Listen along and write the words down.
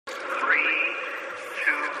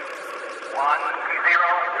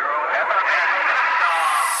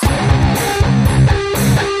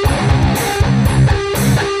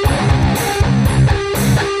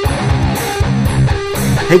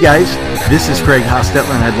Hey guys, this is Craig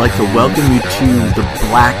Hostetler, and I'd like to welcome you to the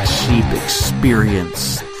Black Sheep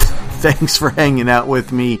Experience. Thanks for hanging out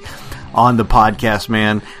with me on the podcast,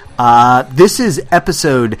 man. This is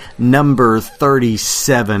episode number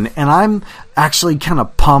 37, and I'm actually kind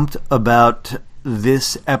of pumped about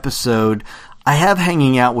this episode. I have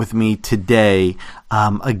hanging out with me today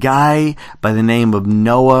a guy by the name of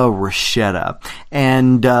Noah Rasheta,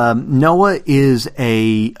 and Noah is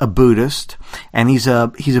a Buddhist, and he's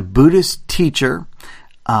a Buddhist teacher.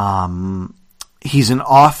 He's an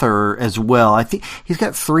author as well. I think he's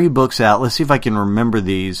got 3 books out. Let's see if I can remember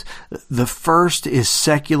these. The first is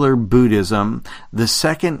Secular Buddhism. The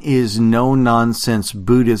second is No Nonsense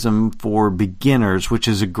Buddhism for Beginners, which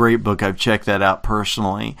is a great book. I've checked that out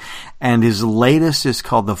personally. And his latest is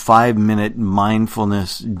called the 5-Minute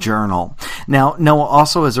Mindfulness Journal. Now, Noah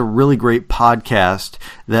also has a really great podcast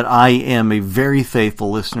that I am a very faithful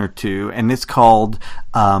listener to, and it's called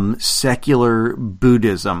Secular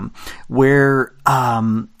Buddhism, where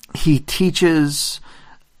he teaches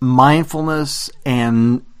mindfulness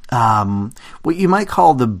and what you might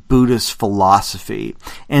call the Buddhist philosophy.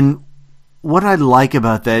 And what I like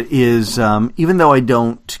about that is, even though I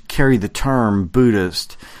don't carry the term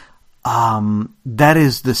Buddhist, that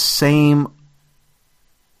is the same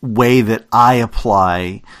way that I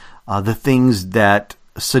apply the things that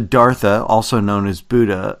Siddhartha, also known as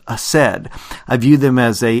Buddha, said. I view them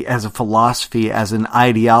as a philosophy, as an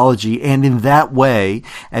ideology, and in that way,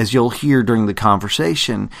 as you'll hear during the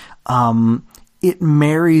conversation, it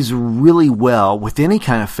marries really well with any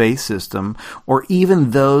kind of faith system, or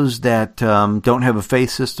even those that don't have a faith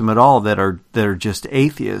system at all, that are just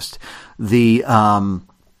atheist. The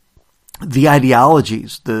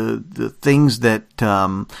ideologies, the things that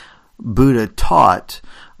Buddha taught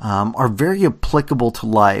are very applicable to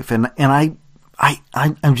life, and I'm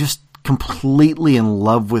just completely in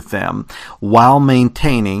love with them while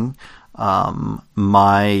maintaining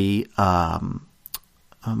my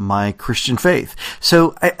Christian faith.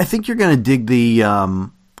 So I think you're going to dig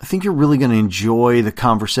I think you're really going to enjoy the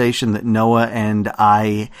conversation that Noah and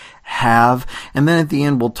I have. And then at the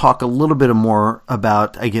end, we'll talk a little bit more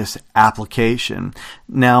about, I guess, application.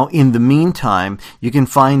 Now, in the meantime, you can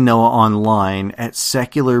find Noah online at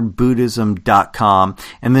secularbuddhism.com.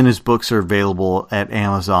 And then his books are available at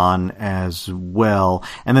Amazon as well.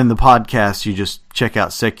 And then the podcast, you just check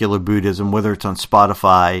out Secular Buddhism, whether it's on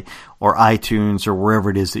Spotify or iTunes or wherever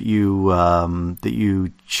it is that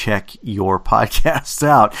you check your podcasts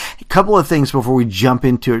out. A couple of things before we jump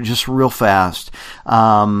into it, just real fast.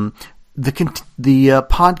 The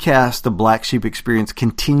podcast, The Black Sheep Experience,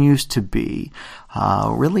 continues to be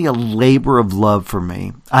really a labor of love for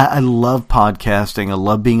me. I love podcasting. I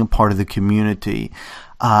love being a part of the community.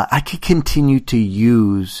 I could continue to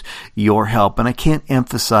use your help, and I can't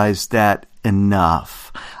emphasize that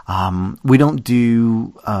enough. We don't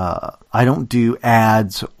do, I don't do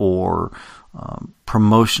ads or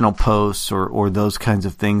promotional posts or those kinds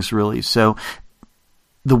of things, really. So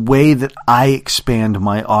the way that I expand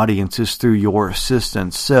my audience is through your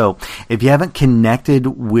assistance. So if you haven't connected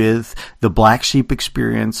with the Black Sheep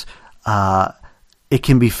Experience, it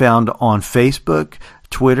can be found on Facebook,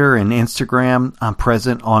 Twitter, and Instagram. I'm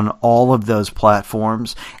present on all of those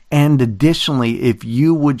platforms. And additionally, if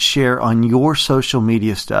you would share on your social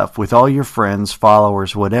media stuff with all your friends,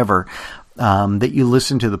 followers, whatever, that you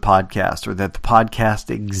listen to the podcast or that the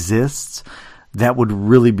podcast exists, that would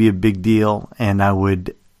really be a big deal. And I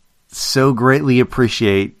would so greatly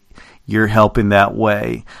appreciate your help in that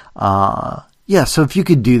way. So if you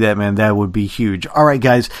could do that, man, that would be huge. All right,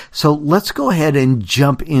 guys. So let's go ahead and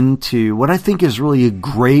jump into what I think is really a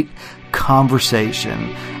great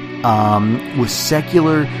conversation with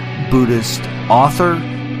secular Buddhist author,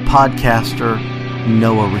 podcaster,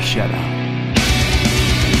 Noah Rasheta.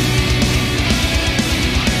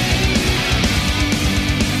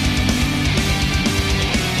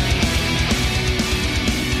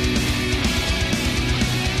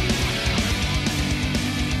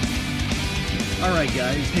 All right,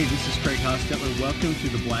 guys. Hey, this is Craig Hostetler. Welcome to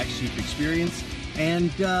the Black Sheep Experience.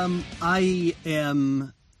 And I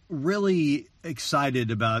am really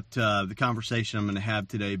excited about the conversation I'm going to have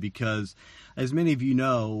today because, as many of you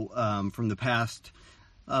know, from the past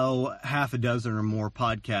half a dozen or more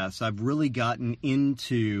podcasts, I've really gotten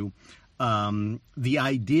into the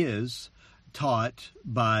ideas taught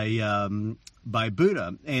by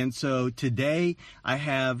Buddha. And so today I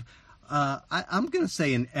have I'm going to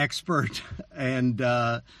say an expert and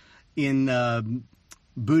in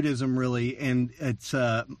Buddhism, really, and it's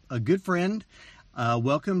a good friend.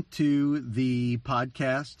 Welcome to the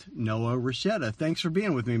podcast, Noah Rasheta. Thanks for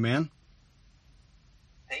being with me, man.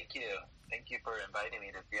 Thank you. Thank you for inviting me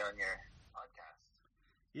to be on your podcast.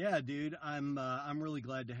 Yeah, dude, I'm really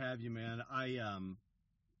glad to have you, man.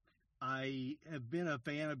 I have been a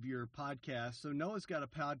fan of your podcast. So Noah's got a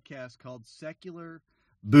podcast called Secular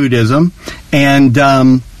Buddhism, and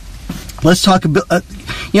let's talk about.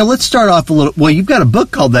 Let's start off a little. Well, you've got a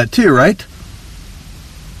book called that too, right?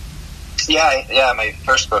 Yeah. My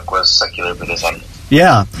first book was Secular Buddhism.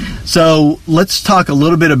 Yeah. So let's talk a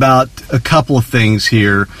little bit about a couple of things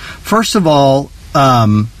here. First of all,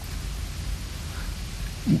 from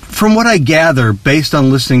what I gather, based on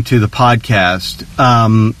listening to the podcast,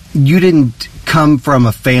 you didn't come from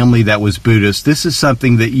a family that was Buddhist. This is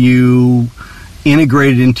something that you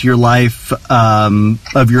integrated into your life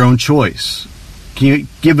of your own choice. Can you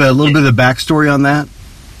give a little bit of the backstory on that?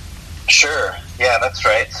 Sure. Yeah, that's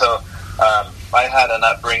right. So I had an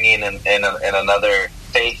upbringing in another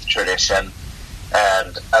faith tradition,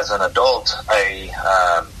 and as an adult, I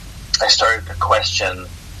started to question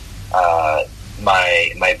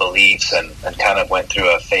my beliefs and kind of went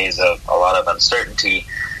through a phase of a lot of uncertainty.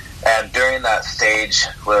 And during that stage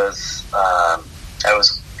I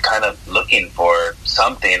was kind of looking for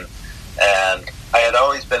something, and I had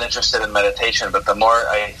always been interested in meditation, but the more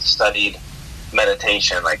I studied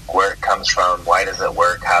meditation, like where it comes from, why does it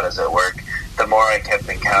work, how does it work, the more I kept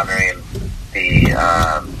encountering the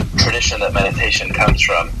tradition that meditation comes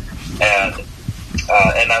from, and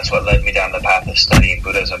that's what led me down the path of studying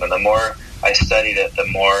Buddhism. And the more I studied it, the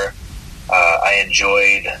more I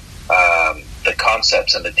enjoyed the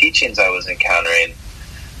concepts and the teachings I was encountering.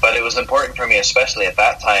 But it was important for me, especially at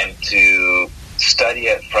that time, to study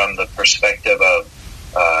it from the perspective of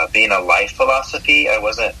being a life philosophy. I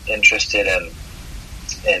wasn't interested in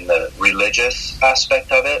the religious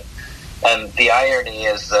aspect of it. And the irony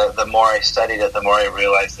is the more I studied it, the more I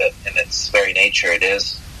realized that in its very nature it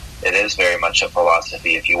is very much a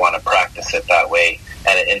philosophy if you want to practice it that way,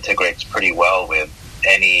 and it integrates pretty well with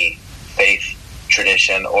any faith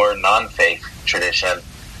tradition or non-faith tradition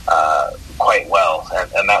quite well,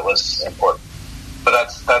 and that was important.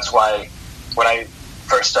 But that's why when I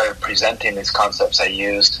first started presenting these concepts, I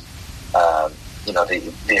used the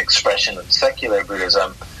expression of secular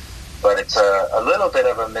Buddhism, but it's a little bit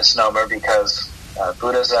of a misnomer because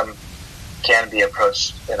Buddhism can be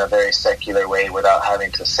approached in a very secular way without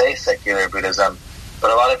having to say secular Buddhism, but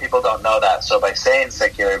a lot of people don't know that. So by saying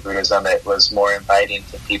secular Buddhism, it was more inviting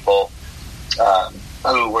to people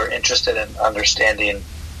who were interested in understanding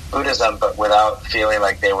Buddhism, but without feeling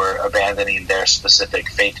like they were abandoning their specific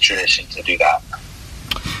faith tradition to do that.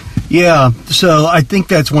 Yeah, so I think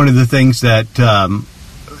that's one of the things that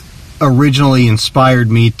originally inspired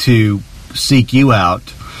me to seek you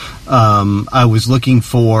out. I was looking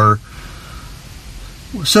for...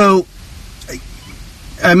 So,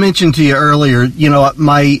 I mentioned to you earlier,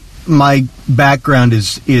 my background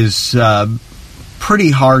is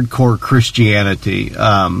pretty hardcore Christianity.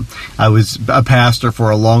 I was a pastor for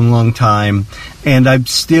a long, long time, and I'm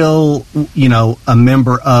still, a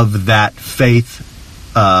member of that faith,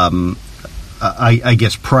 I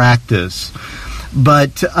guess, practice.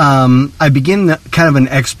 But I began kind of an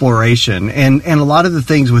exploration, and a lot of the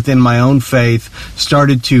things within my own faith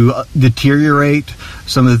started to deteriorate.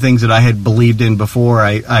 Some of the things that I had believed in before,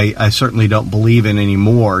 I certainly don't believe in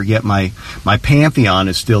anymore, yet my pantheon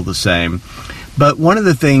is still the same. But one of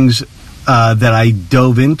the things that I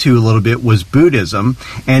dove into a little bit was Buddhism,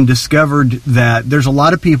 and discovered that there's a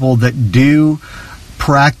lot of people that do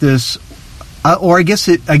practice, or I guess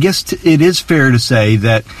it is fair to say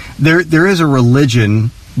that there is a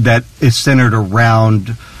religion that is centered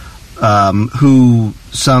around who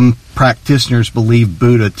some practitioners believe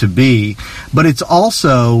Buddha to be, but it's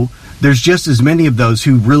also, there's just as many of those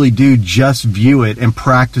who really do just view it and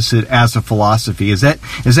practice it as a philosophy. Is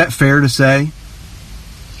that fair to say?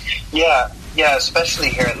 Yeah, especially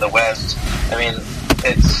here in the West. I mean,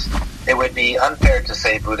 it would be unfair to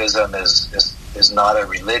say Buddhism is not a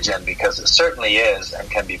religion, because it certainly is and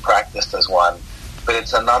can be practiced as one, but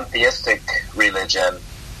it's a non-theistic religion,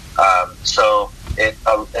 so it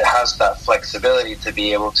has that flexibility to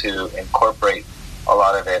be able to incorporate a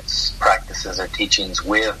lot of its practices or teachings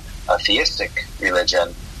with a theistic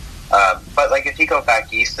religion. But like if you go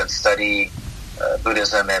back east and study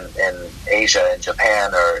Buddhism in Asia, in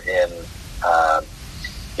Japan, or in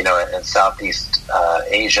Southeast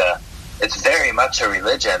Asia, it's very much a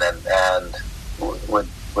religion, and would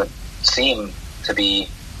seem to be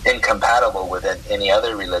incompatible with any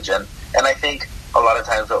other religion. And I think a lot of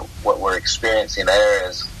times what we're experiencing there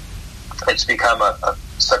is it's become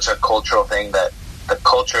such a cultural thing that the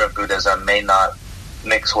culture of Buddhism may not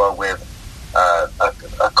mix well with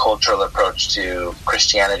a cultural approach to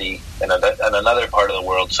Christianity in another part of the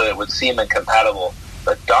world. So it would seem incompatible,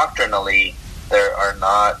 but doctrinally there are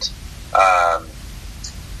not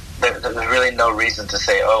there's really no reason to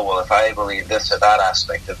say, oh, well, if I believe this or that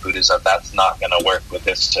aspect of Buddhism, that's not going to work with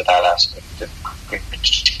this or that aspect of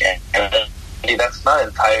Christianity. That's not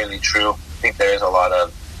entirely true. I think there is a lot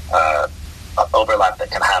of overlap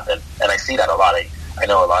that can happen, and I see that a lot. I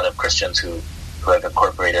know a lot of Christians who have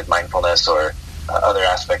incorporated mindfulness or other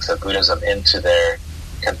aspects of Buddhism into their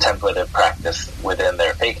contemplative practice within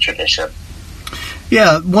their faith tradition.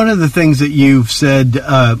 Yeah, one of the things that you've said,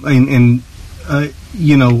 or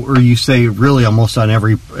you say really almost on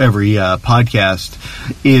every podcast,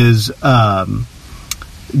 is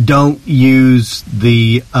don't use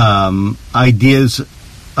the ideas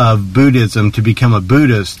of Buddhism to become a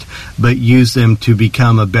Buddhist, but use them to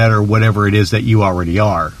become a better whatever it is that you already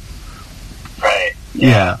are. Right.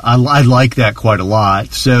 Yeah, I like that quite a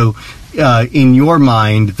lot. So, in your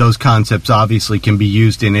mind, those concepts obviously can be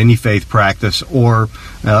used in any faith practice or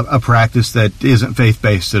a practice that isn't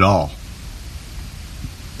faith-based at all.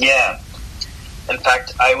 Yeah. In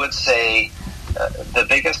fact, I would say the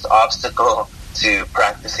biggest obstacle to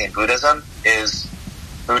practicing Buddhism is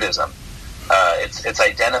Buddhism. It's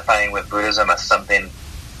identifying with Buddhism as something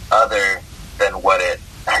other than what it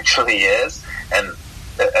actually is. And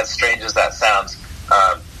as strange as that sounds,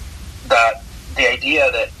 that the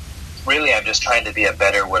idea that really I'm just trying to be a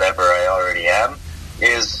better whatever I already am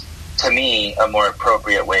is, to me, a more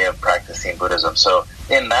appropriate way of practicing Buddhism. So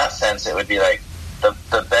in that sense, it would be like the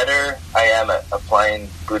better I am at applying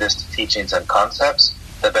Buddhist teachings and concepts,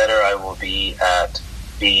 the better I will be at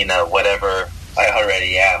being a whatever I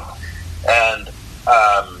already am. And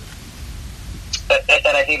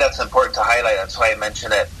I think that's important to highlight. That's why I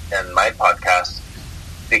mention it in my podcast,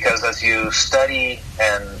 because as you study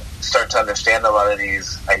and start to understand a lot of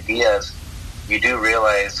these ideas, you do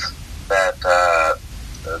realize that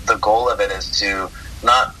the goal of it is to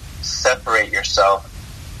not separate yourself,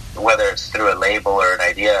 whether it's through a label or an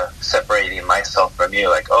idea, separating myself from you,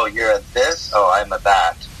 like, oh, you're a this, oh, I'm a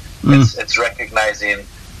that. It's recognizing,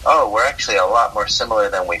 oh, we're actually a lot more similar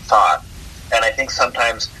than we thought. And I think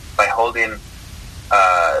sometimes by holding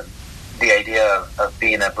the idea of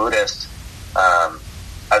being a Buddhist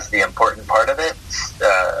as the important part of it,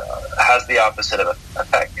 has the opposite of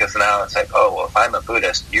effect, because now it's like, oh, well, if I'm a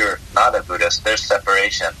Buddhist, you're not a Buddhist, there's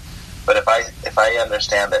separation. But if I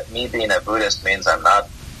understand that me being a Buddhist means I'm not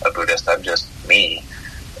a Buddhist, I'm just me,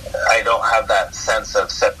 I don't have that sense of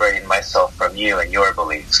separating myself from you and your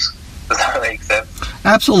beliefs. Does that make sense?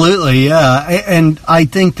 Absolutely, yeah. And I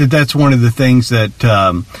think that that's one of the things that,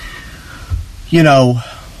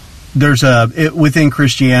 there's within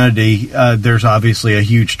Christianity, there's obviously a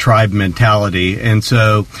huge tribe mentality. And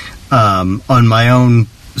so on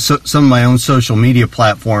some of my own social media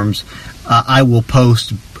platforms, I will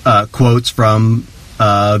post quotes from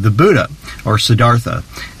the Buddha or Siddhartha.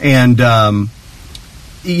 And,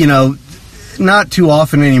 not too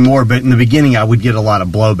often anymore, but in the beginning I would get a lot of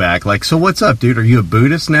blowback. Like, so what's up, dude? Are you a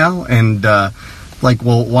Buddhist now? And,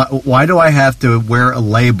 well, why do I have to wear a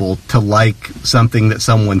label to like something that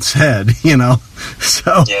someone said,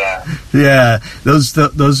 So, yeah,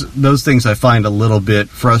 those things I find a little bit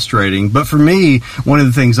frustrating. But for me, one of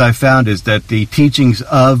the things I found is that the teachings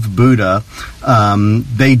of Buddha,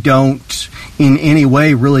 they don't in any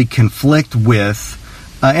way really conflict with,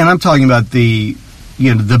 and I'm talking about the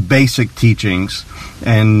basic teachings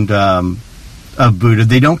and of Buddha.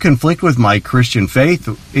 They don't conflict with my Christian faith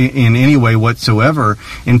in any way whatsoever.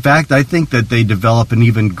 In fact, I think that they develop an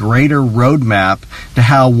even greater roadmap to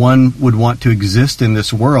how one would want to exist in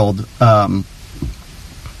this world.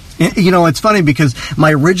 It's funny because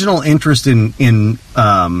my original interest in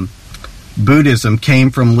Buddhism came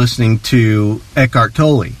from listening to Eckhart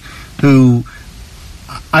Tolle, who,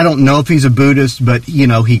 I don't know if he's a Buddhist, but,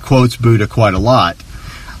 he quotes Buddha quite a lot.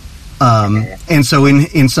 And so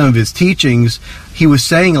in some of his teachings, he was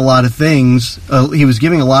saying a lot of things. He was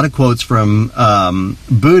giving a lot of quotes from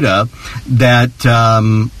Buddha that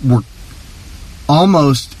were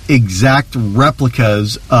almost exact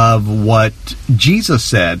replicas of what Jesus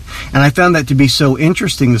said. And I found that to be so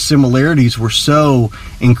interesting. The similarities were so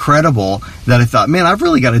incredible that I thought, man, I've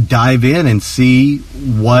really got to dive in and see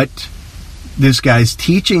what this guy's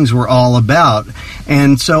teachings were all about.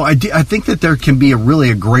 And so I think that there can be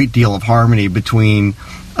a great deal of harmony between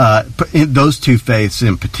those two faiths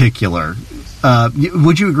in particular.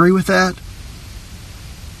 Would you agree with that?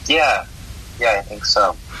 Yeah, I think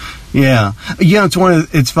so. Yeah.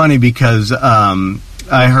 It's funny because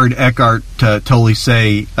I heard Eckhart Tolle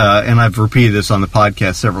say, and I've repeated this on the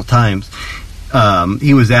podcast several times,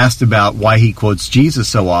 he was asked about why he quotes Jesus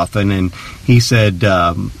so often, and he said,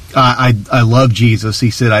 I love Jesus.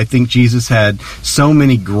 He said, I think Jesus had so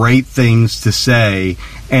many great things to say,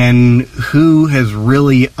 and who has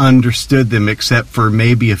really understood them except for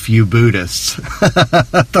maybe a few Buddhists?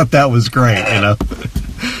 I thought that was great,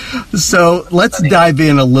 So let's dive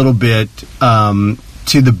in a little bit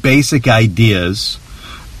to the basic ideas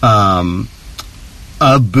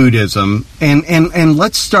of Buddhism, and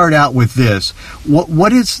let's start out with this.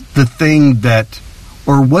 What is the thing that,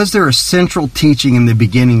 or was there a central teaching in the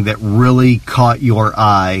beginning that really caught your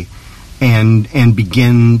eye and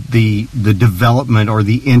begin the development or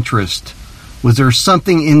the interest? Was there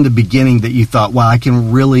something in the beginning that you thought, wow, that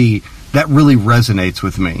really resonates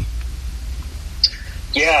with me?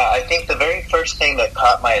 Yeah, I think the very first thing that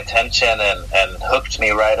caught my attention and hooked me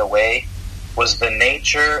right away was the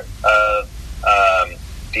nature of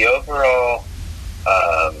the overall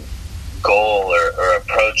goal or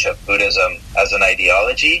approach of Buddhism as an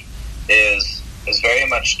ideology is very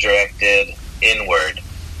much directed inward,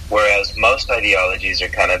 whereas most ideologies are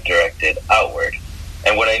kind of directed outward.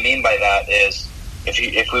 And what I mean by that is,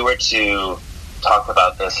 if we were to talk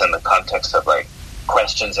about this in the context of like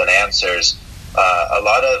questions and answers, a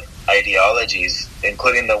lot of ideologies,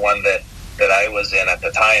 including the one that I was in at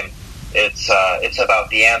the time, it's about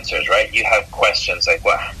the answers, right? You have questions like,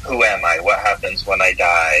 who am I? What happens when I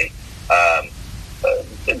die?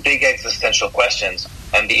 Big existential questions.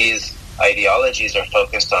 And these ideologies are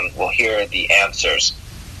focused on, well, here are the answers.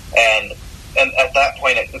 And at that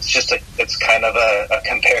point, it's kind of a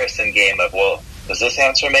comparison game of, well, does this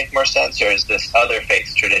answer make more sense, or is this other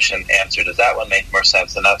faith tradition answer, does that one make more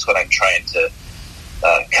sense? And that's what I'm trying to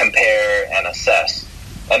compare and assess.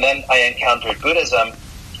 And then I encountered Buddhism,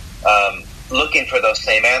 looking for those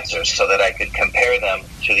same answers so that I could compare them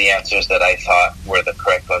to the answers that I thought were the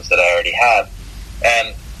correct ones that I already had.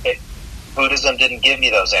 And Buddhism didn't give me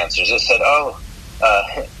those answers. It said,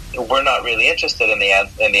 we're not really interested in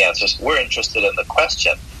the answers. We're interested in the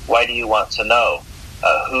question. Why do you want to know?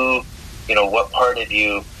 What part of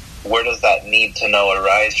you, where does that need to know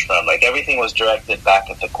arise from? Like, everything was directed back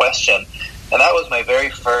at the question. And that was my very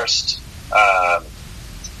first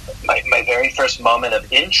my very first moment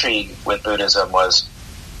of intrigue with Buddhism. Was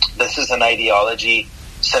this is an ideology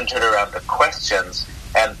centered around the questions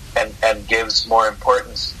and gives more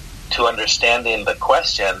importance to understanding the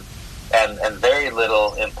question and very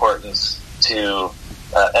little importance to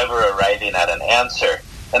ever arriving at an answer.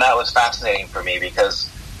 And that was fascinating for me because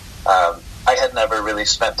I had never really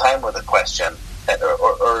spent time with a question,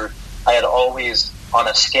 or I had always, on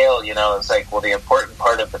a scale, it's like, well, the important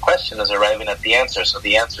part of the question is arriving at the answer, so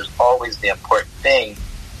the answer is always the important thing.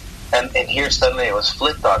 And here suddenly it was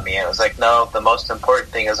flipped on me. It was like, no, the most important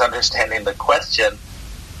thing is understanding the question.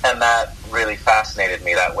 And that really fascinated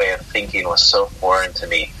me. That way of thinking was so foreign to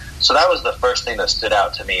me. So that was the first thing that stood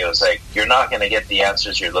out to me. It was like, you're not going to get the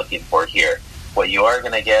answers you're looking for here. What you are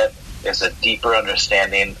going to get is a deeper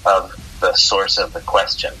understanding of the source of the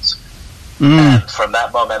questions. And from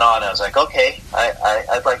that moment on, I was like, okay,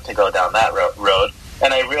 I'd like to go down that road.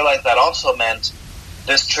 And I realized that also meant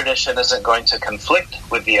this tradition isn't going to conflict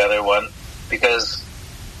with the other one, because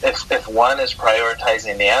if one is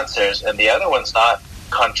prioritizing the answers and the other one's not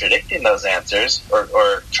contradicting those answers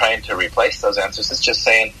or trying to replace those answers, it's just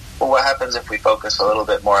saying, well, what happens if we focus a little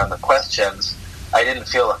bit more on the questions? I didn't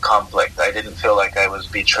feel a conflict. I didn't feel like I was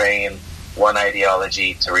betraying one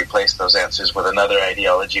ideology to replace those answers with another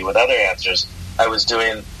ideology with other answers. I was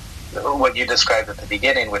doing what you described at the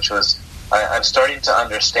beginning, which was I'm starting to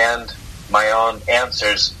understand my own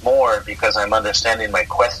answers more because I'm understanding my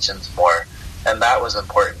questions more. And that was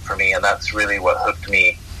important for me, and that's really what hooked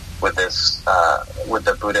me with this, with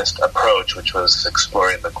the Buddhist approach, which was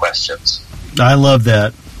exploring the questions. I love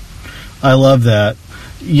that. One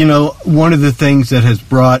of the things that has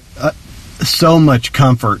brought so much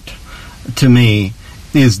comfort to me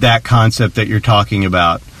is that concept that you're talking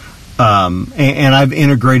about. And I've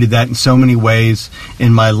integrated that in so many ways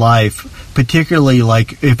in my life, particularly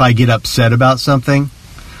like if I get upset about something,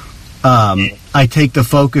 I take the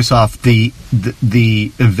focus off the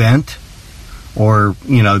event or,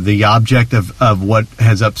 the object of what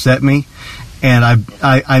has upset me. And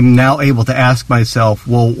I'm now able to ask myself,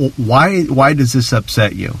 well, why does this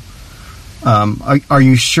upset you? Are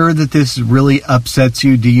you sure that this really upsets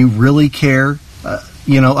you? Do you really care,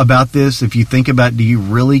 about this? If you think about, do you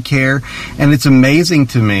really care? And it's amazing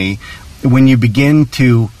to me when you begin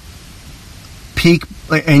to peek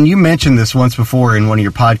and you mentioned this once before in one of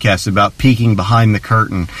your podcasts about peeking behind the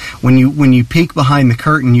curtain. When you peek behind the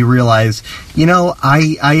curtain, you realize,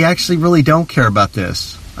 I actually really don't care about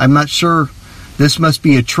this. I'm not sure. This must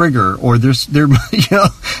be a trigger, or there's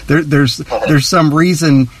some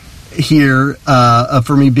reason here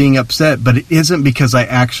for me being upset, but it isn't because I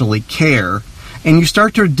actually care. And you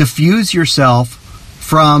start to diffuse yourself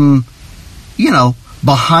from,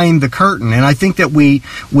 behind the curtain. And I think that we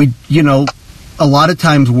a lot of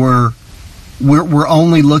times we're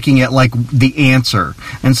only looking at like the answer,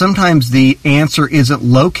 and sometimes the answer isn't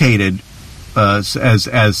located.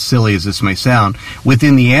 As silly as this may sound,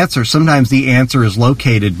 within the answer, sometimes the answer is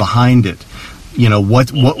located behind it.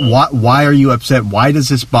 Why are you upset? Why does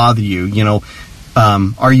this bother you?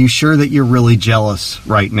 Are you sure that you're really jealous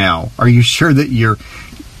right now? Are you sure that you're,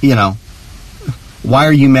 why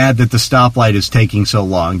are you mad that the stoplight is taking so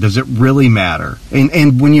long? Does it really matter?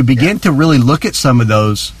 And when you begin to really look at some of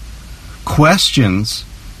those questions,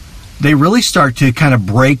 they really start to kind of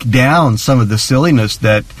break down some of the silliness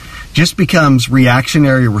that just becomes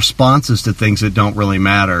reactionary responses to things that don't really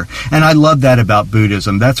matter. And I love that about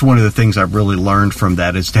Buddhism. That's one of the things I've really learned from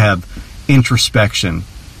that, is to have introspection.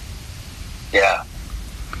 Yeah.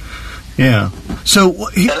 Yeah. So,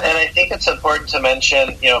 and I think it's important to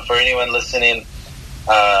mention, for anyone listening,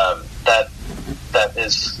 that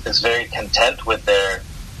is very content with their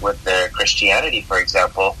Christianity, for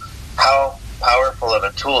example, how powerful of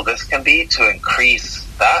a tool this can be to increase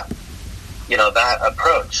that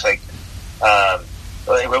approach. Like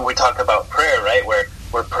when we talk about prayer, right,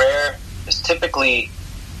 where prayer is typically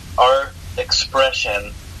our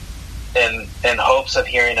expression in hopes of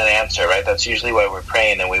hearing an answer, right? That's usually why we're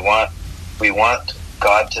praying, and we want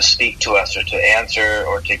God to speak to us, or to answer,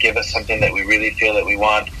 or to give us something that we really feel that we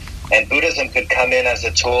want. And Buddhism could come in as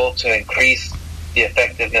a tool to increase the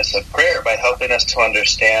effectiveness of prayer by helping us to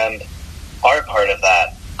understand our part of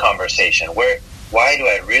that conversation. Why do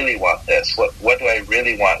I really want this? What do I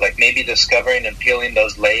really want? Like maybe discovering and peeling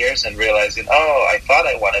those layers and realizing, I thought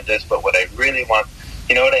I wanted this, but what I really want,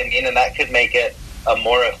 you know what I mean? And that could make it a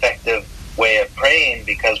more effective way of praying,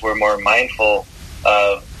 because we're more mindful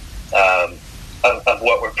of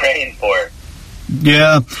what we're praying for.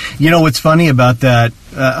 Yeah. What's funny about that,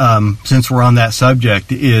 since we're on that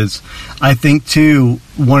subject, is I think, too,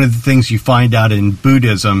 one of the things you find out in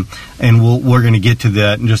Buddhism, and we're going to get to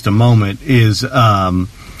that in just a moment, is, one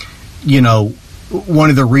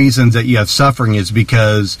of the reasons that you have suffering is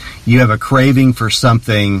because you have a craving for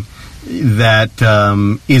something that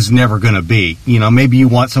is never going to be. Maybe you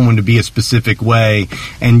want someone to be a specific way,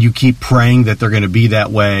 and you keep praying that they're going to be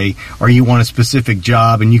that way, or you want a specific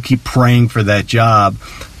job, and you keep praying for that job,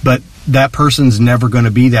 but that person's never going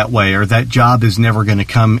to be that way, or that job is never going to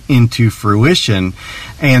come into fruition.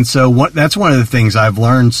 And so that's one of the things I've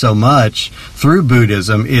learned so much through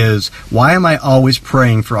Buddhism is, why am I always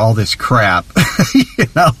praying for all this crap?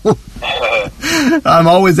 I'm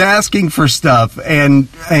always asking for stuff, and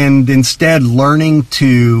instead learning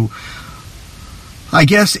to, I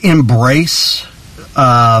guess, embrace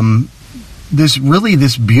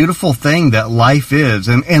this beautiful thing that life is.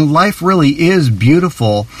 And life really is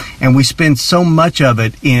beautiful, and we spend so much of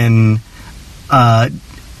it in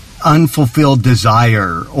unfulfilled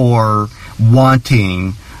desire or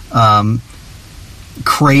wanting,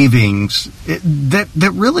 cravings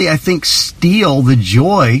that really, I think, steal the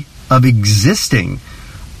joy of existing.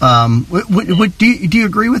 Do you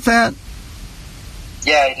agree with that?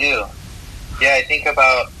 Yeah, I do. Yeah, I think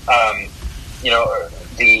about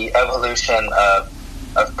the evolution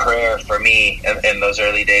of prayer for me in those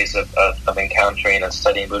early days of encountering and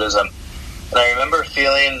studying Buddhism. And I remember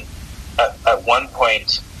feeling at one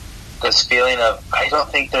point this feeling of, I don't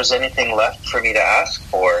think there's anything left for me to ask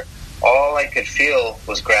for. All I could feel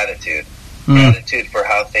was gratitude. Gratitude for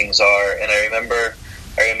how things are. And I remember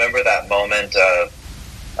that moment of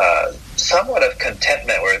somewhat of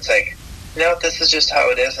contentment, where it's like, this is just how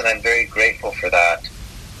it is, and I'm very grateful for that.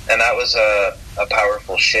 And that was a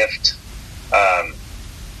powerful shift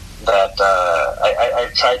that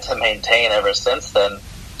I've tried to maintain ever since then.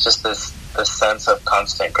 Just this sense of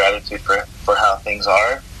constant gratitude for how things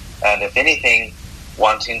are, and if anything,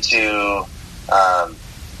 wanting to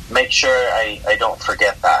make sure I don't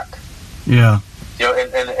forget that. Yeah.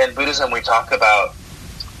 In Buddhism, we talk about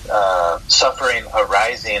suffering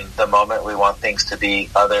arising the moment we want things to be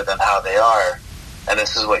other than how they are. And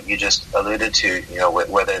this is what you just alluded to,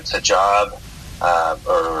 whether it's a job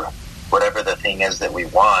or whatever the thing is that we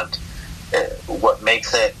want. What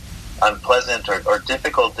makes it unpleasant or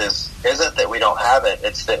difficult isn't that we don't have it.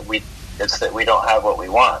 It's that we don't have what we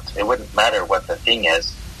want. It wouldn't matter what the thing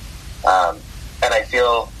is. And I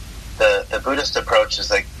feel the Buddhist approach is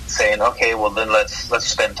like saying, okay, well then let's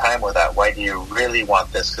spend time with that. Why do you really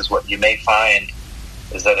want this? Because what you may find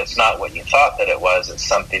is that it's not what you thought that it was, it's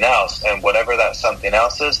something else. And whatever that something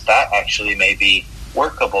else is, that actually may be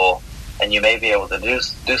workable, and you may be able to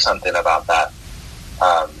do something about that.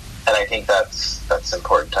 And I think that's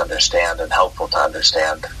important to understand and helpful to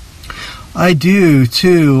understand. I do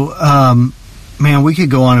too. Man, we could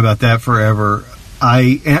go on about that forever.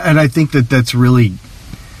 I think that's really,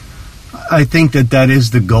 I think that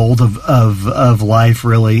is the goal of life,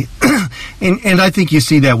 really. and I think you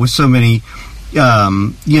see that with so many,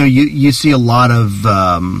 you see a lot of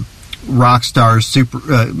rock stars,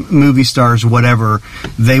 movie stars, whatever.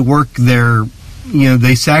 They work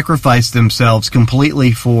they sacrifice themselves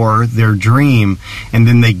completely for their dream, and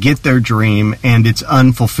then they get their dream, and it's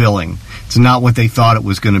unfulfilling. It's not what they thought it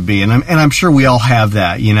was going to be. And I'm sure we all have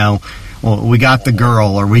that, Well, we got the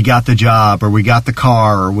girl, or we got the job, or we got the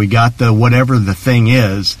car, or we got the whatever the thing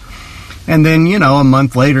is. And then, a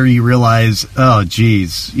month later you realize, oh,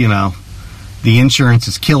 geez, the insurance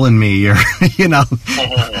is killing me, or,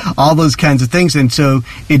 all those kinds of things. And so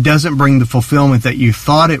it doesn't bring the fulfillment that you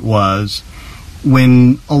thought it was,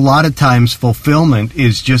 when a lot of times fulfillment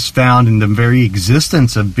is just found in the very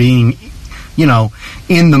existence of being,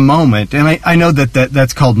 in the moment. And I know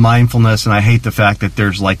that's called mindfulness, and I hate the fact that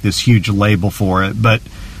there's like this huge label for it, but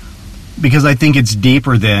because I think it's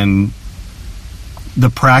deeper than the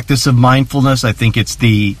practice of mindfulness. I think it's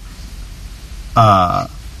the, I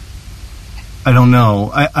don't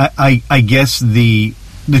know, I guess the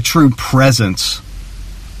true presence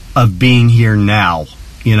of being here now,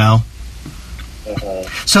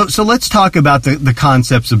 So let's talk about the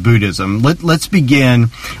concepts of Buddhism. Let's begin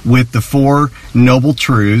with the Four Noble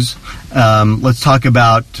Truths. Let's talk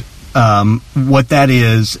about what that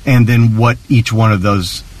is, and then what each one of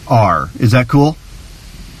those are. Is that cool?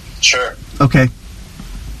 Sure. Okay.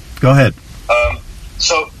 Go ahead.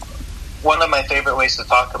 So one of my favorite ways to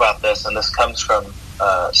talk about this, and this comes from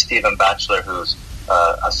Stephen Batchelor, who's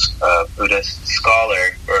a Buddhist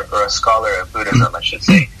scholar, or a scholar of Buddhism, I should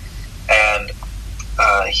say. And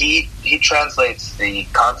he translates the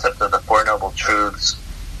concept of the Four Noble Truths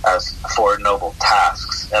as Four Noble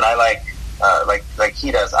Tasks. And I like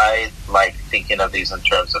he does, I like thinking of these in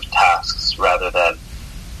terms of tasks rather than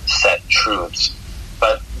set truths.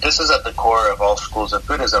 But this is at the core of all schools of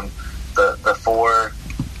Buddhism.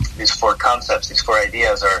 These four concepts, these four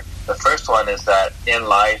ideas are, the first one is that in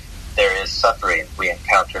life there is suffering. We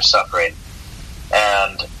encounter suffering.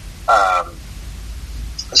 And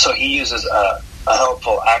so he uses a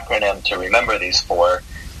helpful acronym to remember these four.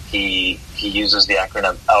 He uses the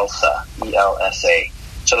acronym ELSA, E-L-S-A.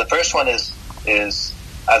 So the first one is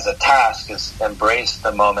as a task, is embrace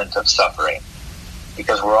the moment of suffering.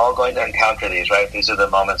 Because we're all going to encounter these, right? These are the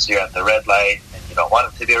moments you're at the red light and you don't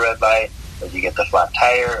want it to be a red light, or you get the flat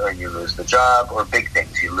tire, or you lose the job, or big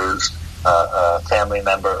things. You lose a family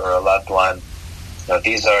member or a loved one.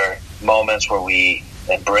 These are moments where we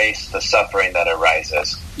embrace the suffering that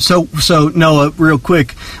arises. So Noah, real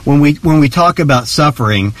quick, when we talk about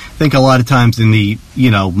suffering, I think a lot of times in the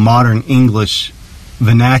modern English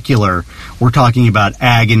vernacular, we're talking about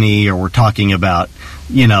agony, or we're talking about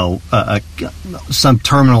some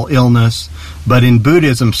terminal illness. But in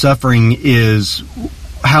Buddhism, suffering is,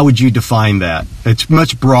 how would you define that? It's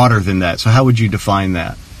much broader than that. So how would you define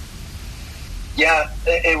that? Yeah,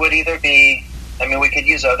 it would either be, we could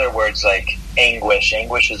use other words like anguish.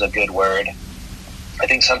 Anguish is a good word. I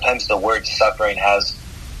think sometimes the word suffering has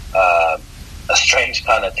a strange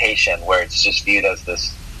connotation where it's just viewed as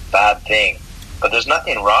this bad thing. But there's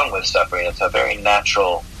nothing wrong with suffering. It's a very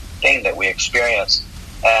natural thing that we experience.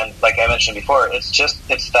 And like I mentioned before, it's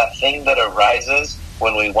that thing that arises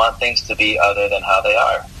when we want things to be other than how they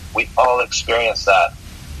are. We all experience that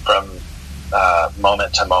from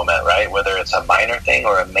moment to moment, right? Whether it's a minor thing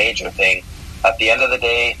or a major thing. At the end of the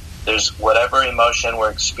day, there's whatever emotion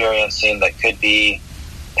we're experiencing that could be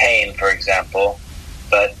pain, for example,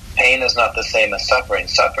 but pain is not the same as suffering.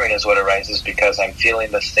 Suffering is what arises because I'm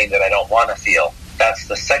feeling this thing that I don't want to feel. That's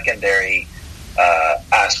the secondary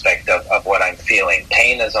aspect of what I'm feeling.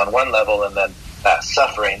 Pain is on one level, and then that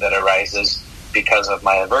suffering that arises because of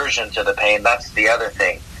my aversion to the pain, that's the other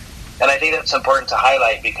thing. And I think that's important to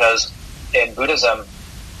highlight because in Buddhism,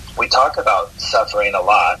 we talk about suffering a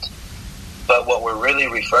lot, but what we're really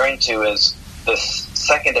referring to is this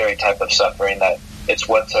secondary type of suffering, that it's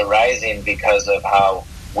what's arising because of how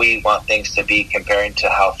we want things to be comparing to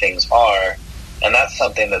how things are, and that's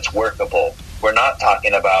something that's workable. We're not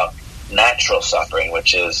talking about natural suffering,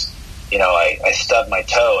 which is I stubbed my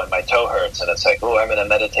toe and my toe hurts, and it's like, oh, I'm going to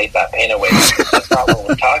meditate that pain away. That's not what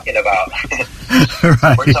we're talking about.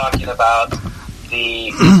 Right. We're talking about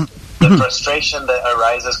the frustration that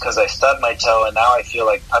arises because I stubbed my toe and now I feel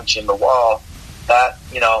like punching the wall. That,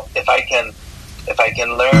 if I can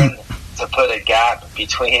learn to put a gap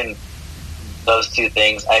between those two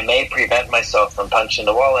things, I may prevent myself from punching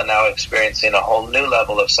the wall and now experiencing a whole new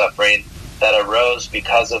level of suffering that arose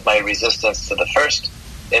because of my resistance to the first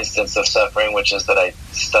instance of suffering, which is that I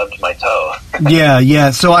stubbed my toe.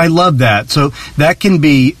 Yeah. So I love that. So that can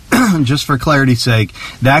be, just for clarity's sake,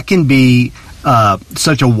 that can be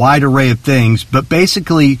such a wide array of things. But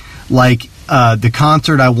basically, like the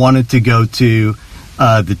concert I wanted to go to,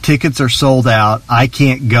 the tickets are sold out. I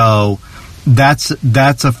can't go. That's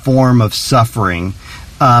a form of suffering.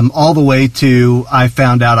 All the way to I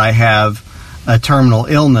found out I have a terminal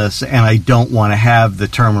illness and I don't want to have the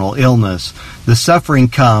terminal illness. The suffering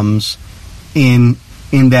comes in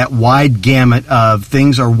that wide gamut of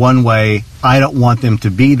things are one way, I don't want them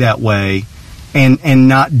to be that way, and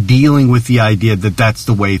not dealing with the idea that that's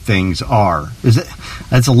the way things are.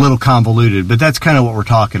 That's a little convoluted, but that's kind of what we're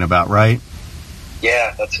talking about, right?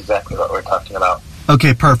 Yeah, that's exactly what we're talking about.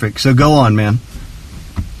 Okay, perfect. So go on, man.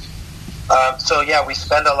 We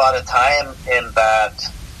spend a lot of time in that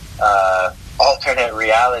alternate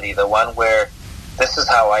reality, the one where this is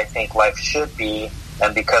how I think life should be,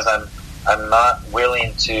 and because I'm not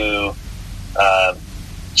willing to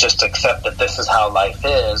just accept that this is how life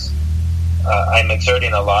is, I'm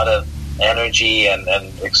exerting a lot of energy and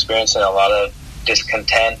experiencing a lot of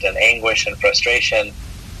discontent and anguish and frustration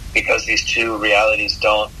because these two realities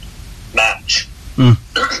don't match. And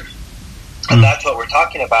that's what we're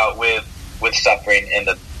talking about with suffering in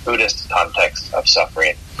the Buddhist context of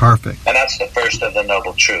suffering. Perfect. And that's the first of the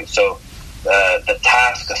Noble Truths. So the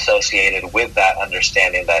task associated with that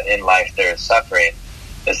understanding that in life there is suffering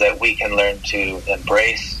is that we can learn to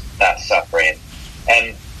embrace that suffering.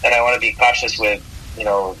 And I want to be cautious with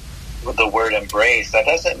the word embrace. That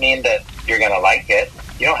doesn't mean that you're going to like it.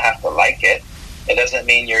 You don't have to like it. It doesn't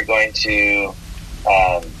mean you're going to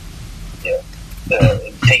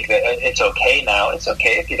think that it's okay now. It's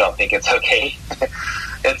okay if you don't think it's okay.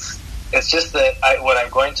 It's just that what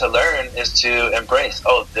I'm going to learn is to embrace,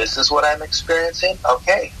 oh, this is what I'm experiencing?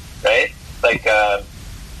 Okay, right? Like a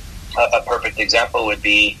perfect example would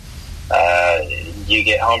be you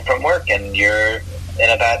get home from work and you're in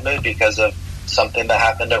a bad mood because of something that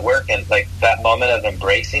happened at work, and like that moment of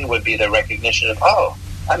embracing would be the recognition of, oh,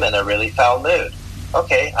 I'm in a really foul mood.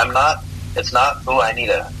 Okay, it's not, oh, I need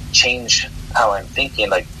to change how I'm thinking.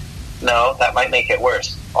 Like, no, that might make it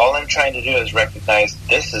worse. All I'm trying to do is recognize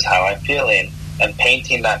this is how I'm feeling and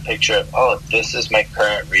painting that picture of, oh, this is my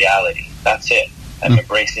current reality. That's it. I'm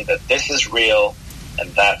embracing that this is real and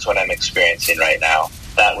that's what I'm experiencing right now.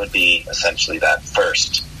 That would be essentially that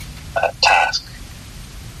first task.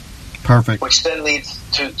 Perfect. Which then leads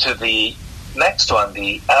to the next one.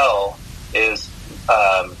 The L is,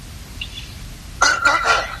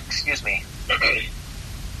 excuse me.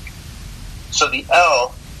 So the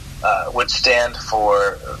L would stand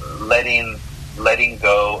for letting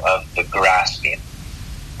go of the grasping.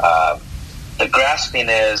 The grasping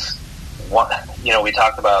is, we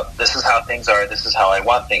talked about this is how things are, this is how I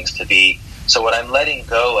want things to be. So what I'm letting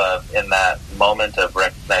go of in that moment of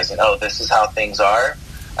recognizing, oh, this is how things are,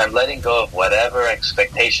 I'm letting go of whatever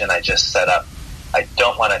expectation I just set up. I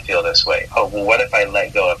don't want to feel this way. Oh, well, what if I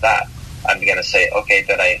let go of that? I'm going to say, okay,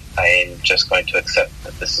 then I'm just going to accept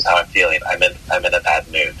that this is how I'm feeling. I'm in a bad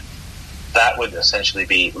mood. That would essentially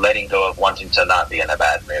be letting go of wanting to not be in a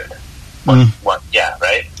bad mood. Yeah,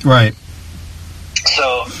 right? Right.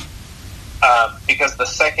 So, because the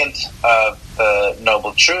second of the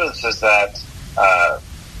Noble Truths is that,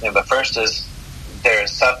 the first is there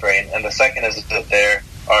is suffering, and the second is that there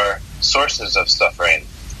are sources of suffering.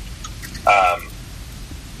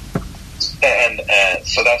 And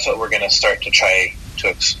so that's what we're going to start to try to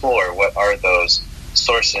explore. What are those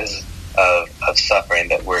sources of suffering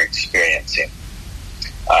that we're experiencing?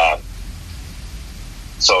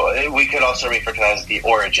 So we could also refer to that as the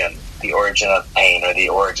origin of pain or the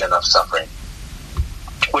origin of suffering.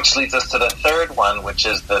 Which leads us to the third one, which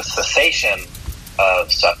is the cessation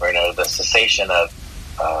of suffering, or the cessation of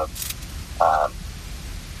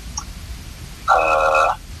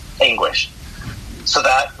anguish. So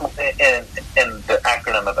that, in the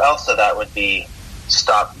acronym of ELSA, that would be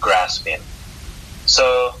stop grasping.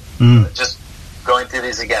 So just going through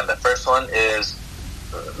these again. The first one is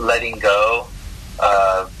letting go.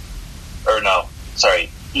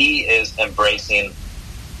 E is embracing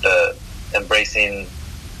the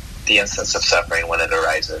instance of suffering when it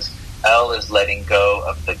arises. L is letting go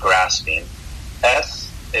of the grasping.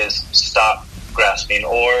 S is stop grasping,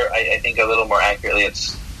 or I think a little more accurately,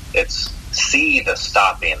 it's see the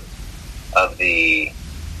stopping of the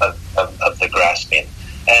grasping.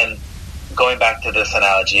 And going back to this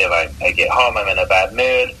analogy of I get home, I'm in a bad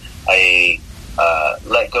mood, I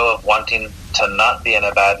let go of wanting to not be in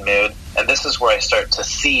a bad mood, and this is where I start to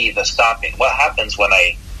see the stopping. What happens when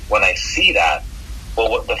I see that?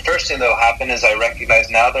 Well, the first thing that will happen is I recognize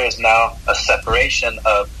now there is now a separation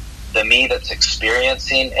of the me that's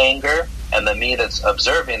experiencing anger and the me that's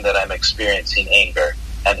observing that I'm experiencing anger.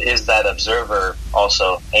 And is that observer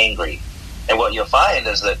also angry? And what you'll find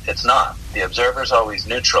is that it's not. The observer is always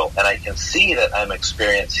neutral, and I can see that I'm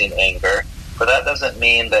experiencing anger, but that doesn't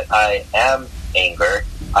mean that I am anger.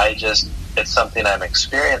 It's something I'm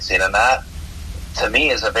experiencing, and that, to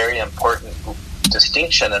me, is a very important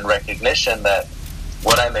distinction and recognition that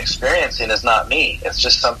what I'm experiencing is not me. It's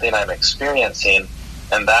just something I'm experiencing,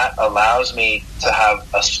 and that allows me to have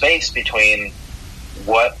a space between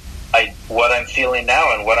what I'm feeling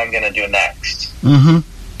now and what I'm going to do next. Mm-hmm.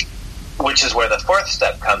 Which is where the fourth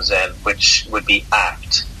step comes in, which would be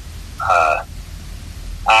act.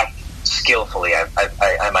 Act skillfully,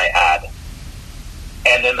 I might add.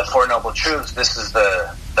 And in the Four Noble Truths, this is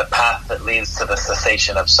the path that leads to the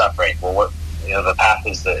cessation of suffering. Well, the path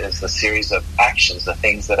is the series of actions, the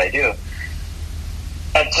things that I do.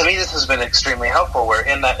 And to me, this has been extremely helpful, where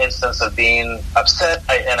in that instance of being upset,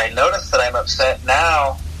 I notice that I'm upset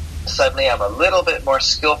now, suddenly I'm a little bit more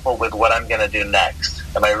skillful with what I'm going to do next.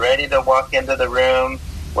 Am I ready to walk into the room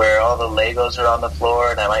where all the Legos are on the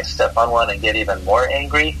floor and I might step on one and get even more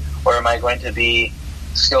angry? Or am I going to be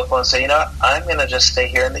skillful and say, I'm going to just stay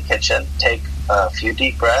here in the kitchen, take a few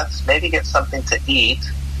deep breaths, maybe get something to eat,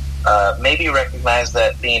 maybe recognize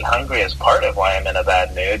that being hungry is part of why I'm in a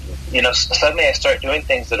bad mood. Suddenly I start doing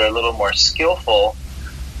things that are a little more skillful,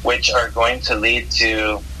 which are going to lead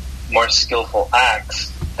to more skillful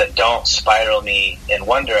acts that don't spiral me in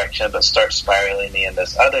one direction, but start spiraling me in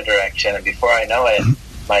this other direction. And before I know it,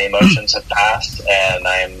 my emotions have passed and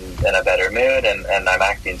I'm in a better mood and I'm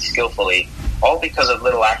acting skillfully, all because of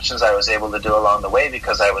little actions I was able to do along the way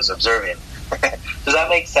because I was observing. Does that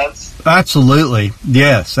make sense? Absolutely.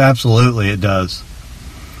 Yes, absolutely it does.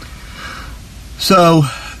 So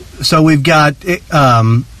we've got,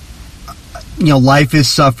 life is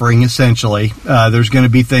suffering, essentially. There's going to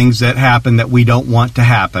be things that happen that we don't want to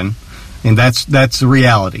happen, and that's the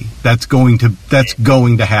reality. That's going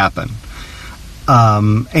to happen.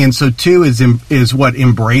 And so, two is what,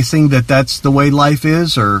 embracing that's the way life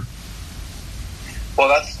is, or? Well,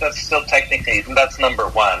 that's still technically, that's number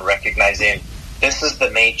one, recognizing this is the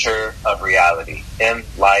nature of reality. In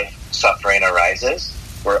life, suffering arises.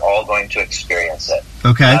 We're all going to experience it.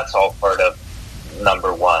 Okay. That's all part of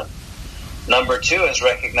number one. Number two is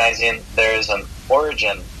recognizing there is an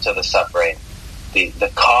origin to the suffering,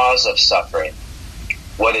 the cause of suffering.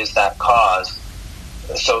 What is that cause?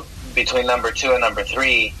 So between number two and number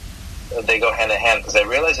three, they go hand in hand, because I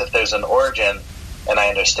realize if there's an origin and I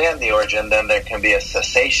understand the origin, then there can be a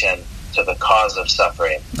cessation to the cause of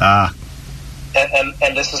suffering.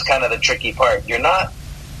 And this is kind of the tricky part. You're not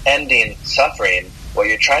ending suffering. What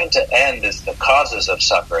you're trying to end is the causes of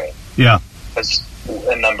suffering. Yeah. Because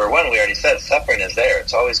in number one, we already said suffering is there.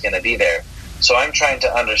 It's always going to be there. So I'm trying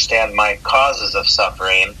to understand my causes of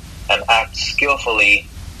suffering and act skillfully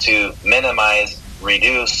to minimize,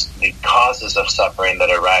 reduce the causes of suffering that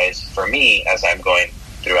arise for me as I'm going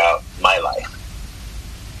throughout my life.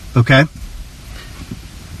 Okay.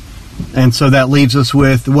 And so that leaves us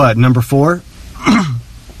with what, number 4?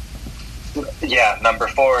 Yeah, number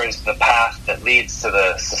 4 is the path that leads to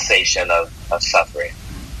the cessation of suffering.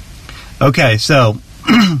 Okay, so,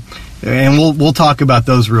 and we'll talk about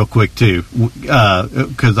those real quick too,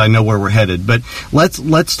 because I know where we're headed. But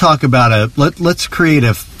let's talk about let's create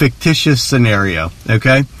a fictitious scenario.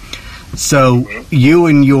 Okay, so you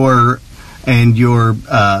and your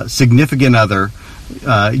significant other,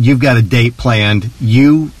 you've got a date planned.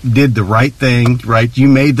 You did the right thing, right? You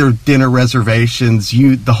made their dinner reservations.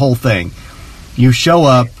 The whole thing. You show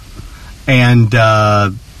up and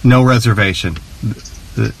no reservation.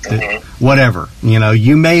 Whatever,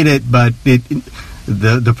 you made it, but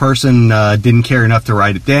the person didn't care enough to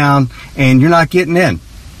write it down, and you're not getting in.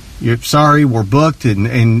 You're sorry, we're booked,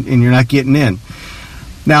 and you're not getting in.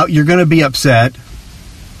 Now you're going to be upset,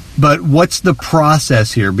 but what's the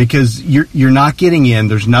process here? Because you're not getting in.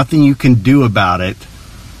 There's nothing you can do about it.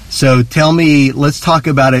 So tell me. Let's talk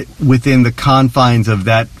about it within the confines of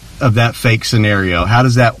that fake scenario. How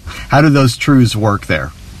do those truths work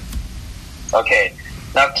there? Okay.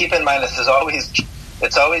 Now, keep in mind, this is always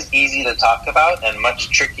it's always easy to talk about and much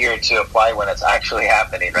trickier to apply when it's actually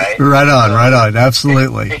happening, right? Right on,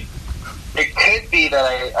 absolutely. It could be that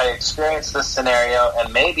I experienced this scenario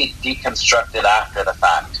and maybe deconstruct it after the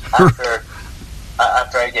fact.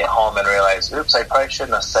 After I get home and realize, oops, I probably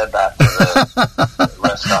shouldn't have said that to the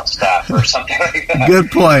restaurant staff or something like that.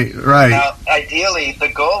 Good point, right. Now, ideally, the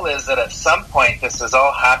goal is that at some point this is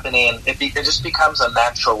all happening. It just becomes a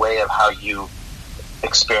natural way of how you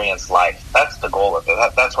experience life. That's the goal of it.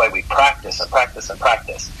 That's why we practice and practice and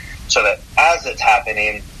practice, so that as it's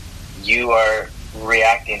happening, you are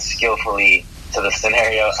reacting skillfully to the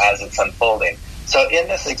scenario as it's unfolding. So in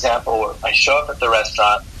this example, where I show up at the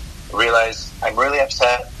restaurant, realize I'm really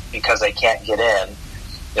upset because I can't get in.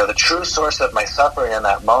 The true source of my suffering in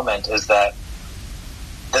that moment is that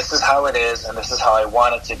this is how it is and this is how I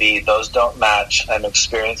want it to be. Those don't match. I'm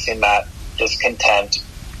experiencing that discontent.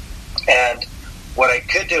 And what I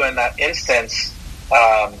could do in that instance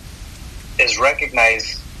is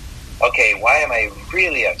recognize, okay, why am I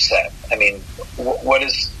really upset? I mean, what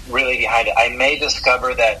is really behind it? I may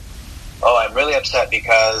discover that, I'm really upset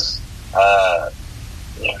because,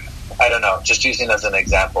 I don't know, just using as an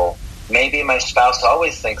example, maybe my spouse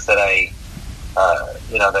always thinks that I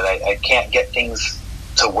can't get things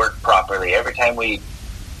to work properly. Every time we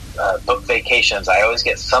book vacations, I always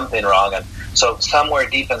get something wrong. And so somewhere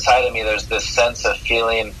deep inside of me, there's this sense of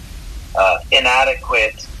feeling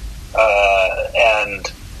inadequate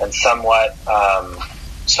and somewhat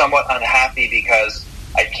unhappy because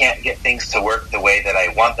I can't get things to work the way that I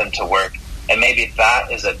want them to work. And maybe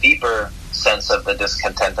that is a deeper sense of the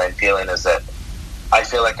discontent I'm feeling, is that I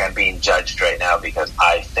feel like I'm being judged right now because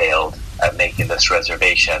I failed at making this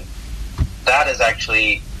reservation. That is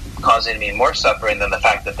actually causing me more suffering than the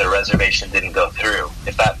fact that the reservation didn't go through.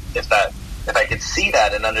 If I could see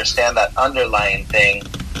that and understand that underlying thing,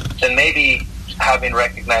 then maybe having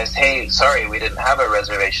recognized, hey, sorry, we didn't have a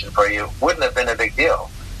reservation for you, wouldn't have been a big deal.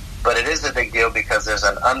 But it is a big deal because there's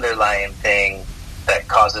an underlying thing that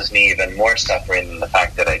causes me even more suffering than the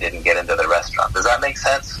fact that I didn't get into the restaurant. Does that make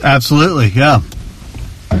sense? Absolutely, yeah.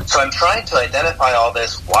 So I'm trying to identify all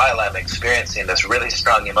this while I'm experiencing this really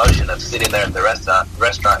strong emotion of sitting there at the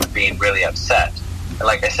restaurant and being really upset. And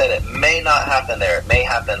like I said, it may not happen there. It may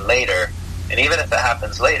happen later. And even if it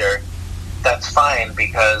happens later, that's fine,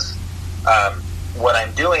 because what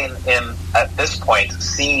I'm doing at this point,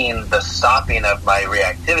 seeing the stopping of my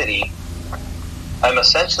reactivity, I'm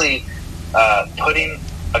essentially putting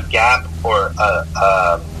a gap or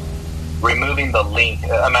removing the link.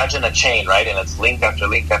 Imagine a chain, right? And it's link after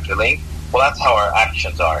link after link. Well, that's how our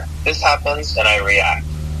actions are. This happens and I react.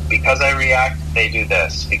 Because I react, they do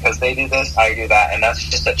this. Because they do this, I do that. And that's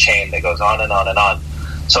just a chain that goes on and on and on.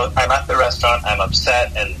 So I'm at the restaurant, I'm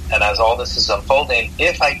upset, and as all this is unfolding,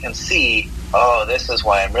 if I can see, this is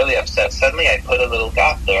why I'm really upset, suddenly I put a little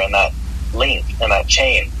gap there in that link, in that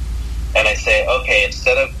chain. And I say, okay,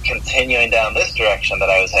 instead of continuing down this direction that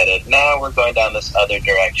I was headed, now we're going down this other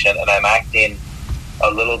direction, and I'm acting a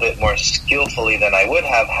little bit more skillfully than I would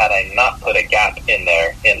have had I not put a gap in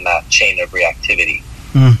there in that chain of reactivity.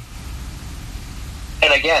 Mm.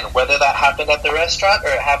 And again, whether that happened at the restaurant or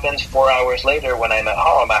it happens 4 hours later when I'm at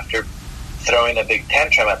home after throwing a big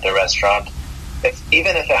tantrum at the restaurant,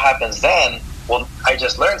 even if it happens then, well, I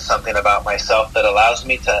just learned something about myself that allows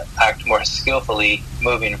me to act more skillfully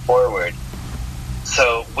moving forward.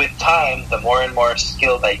 So with time, the more and more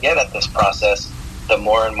skilled I get at this process, the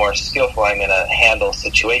more and more skillful I'm going to handle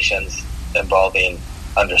situations involving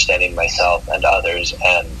understanding myself and others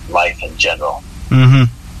and life in general. Mm-hmm.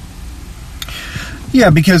 Yeah,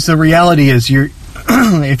 because the reality is,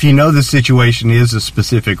 if you know the situation is a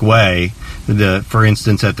specific way, for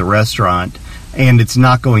instance at the restaurant, and it's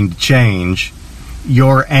not going to change,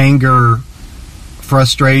 your anger,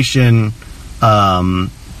 frustration,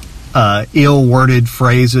 ill-worded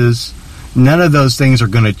phrases, none of those things are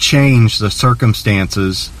going to change the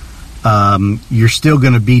circumstances. You're still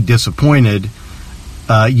going to be disappointed.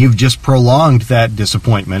 You've just prolonged that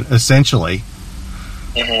disappointment, essentially.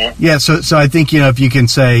 Mm-hmm. Yeah, so I think, if you can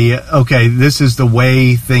say, okay, this is the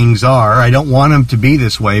way things are. I don't want them to be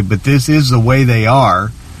this way, but this is the way they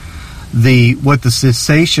are. What the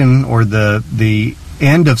cessation or the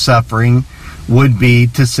end of suffering would be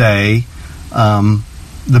to say,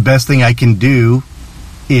 the best thing I can do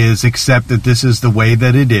is accept that this is the way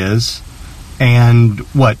that it is, and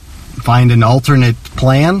find an alternate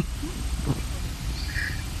plan?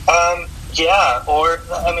 Yeah, or,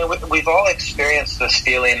 we've all experienced this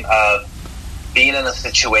feeling of being in a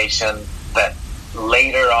situation that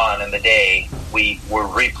later on in the day, we were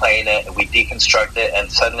replaying it, and we deconstruct it, and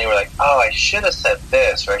suddenly we're like, I should have said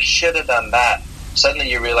this, or I should have done that. suddenly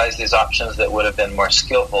you realize these options that would have been more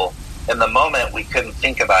skillful. In the moment, we couldn't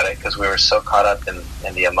think about it because we were so caught up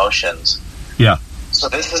in the emotions. Yeah. So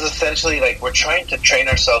this is essentially like we're trying to train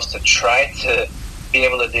ourselves to try to be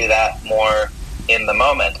able to do that more in the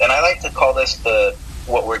moment. And I like to call this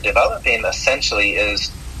what we're developing essentially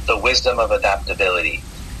is the wisdom of adaptability.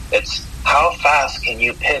 It's how fast can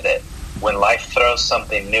you pivot when life throws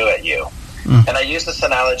something new at you? And I use this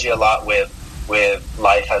analogy a lot with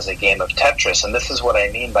life as a game of Tetris. And this is what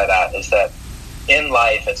I mean by that, is that in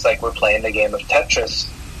life, it's like we're playing the game of Tetris,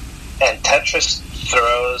 and Tetris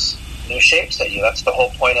throws new shapes at you. That's the whole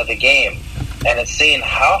point of the game. And it's seeing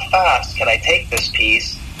how fast can I take this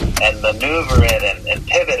piece and maneuver it and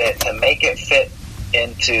pivot it to make it fit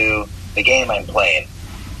into the game I'm playing.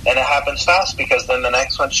 And it happens fast because then the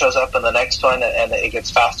next one shows up and the next one, and it gets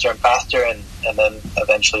faster and faster, and then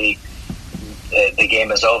eventually the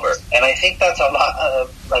game is over. And I think that's a lot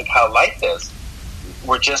of like how life is.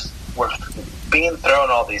 We're being thrown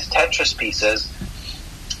all these Tetris pieces,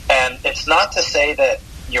 and it's not to say that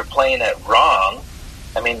you're playing it wrong.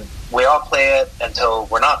 I mean, we all play it until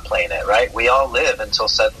we're not playing it, right? We all live until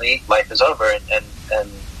suddenly life is over and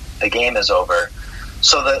the game is over.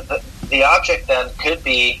 So the object then could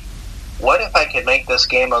be, what if I could make this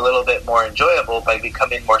game a little bit more enjoyable by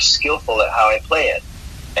becoming more skillful at how I play it?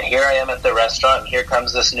 And here I am at the restaurant, and here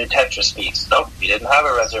comes this new Tetris piece. Nope, you didn't have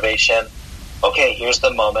a reservation. Okay, here's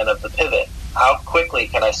the moment of the pivot. How quickly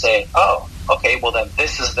can I say, oh, okay, well then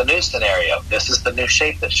this is the new scenario. This is the new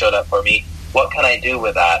shape that showed up for me. What can I do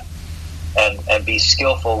with that? And be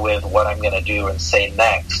skillful with what I'm going to do and say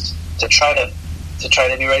next to try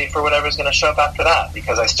to be ready for whatever's going to show up after that.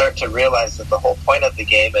 Because I start to realize that the whole point of the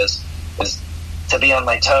game is to be on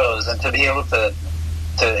my toes and to be able to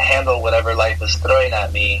handle whatever life is throwing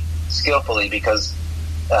at me skillfully. Because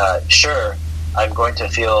sure, I'm going to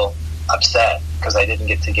feel upset because I didn't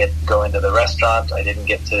get to go into the restaurant. I didn't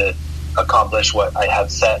get to accomplish what I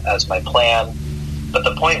had set as my plan. But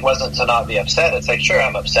the point wasn't to not be upset. It's like, sure,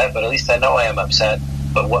 I'm upset, but at least I know I am upset.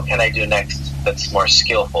 But what can I do next that's more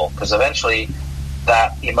skillful? Because eventually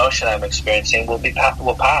that emotion I'm experiencing will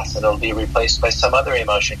pass, and it'll be replaced by some other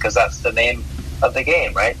emotion, because that's the name of the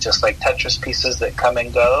game, right? Just like Tetris pieces that come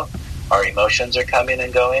and go, our emotions are coming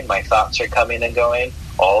and going, my thoughts are coming and going,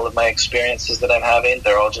 all of my experiences that I'm having,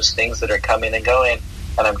 they're all just things that are coming and going,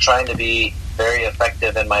 and I'm trying to be very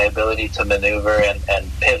effective in my ability to maneuver and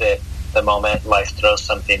pivot the moment life throws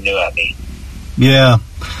something new at me. Yeah,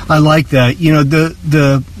 I like that. You know,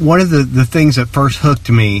 the one of the things that first hooked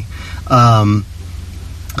me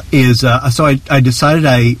is so I decided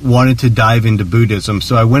I wanted to dive into Buddhism.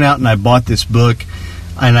 So I went out and I bought this book,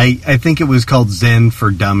 and I think it was called Zen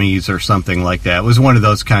for Dummies or something like that. It was one of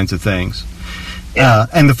those kinds of things. Yeah.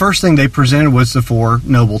 And the first thing they presented was the Four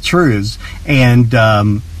Noble Truths, and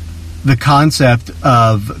the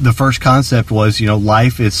first concept was, you know,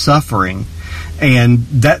 life is suffering. And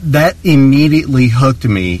that immediately hooked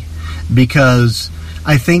me, because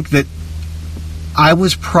I think that I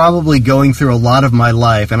was probably going through a lot of my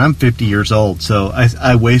life, and I'm 50 years old, so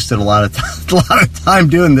I wasted a lot of time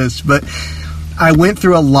doing this, but I went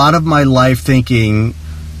through a lot of my life thinking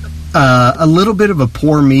a little bit of a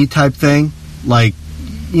poor me type thing, like,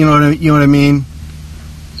 you know what I mean?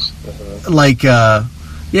 Like,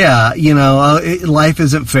 yeah, you know, life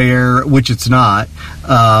isn't fair, which it's not.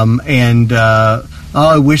 Oh,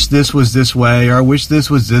 I wish this was this way, or I wish this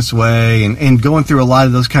was this way, and going through a lot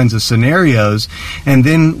of those kinds of scenarios. And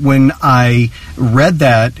then when I read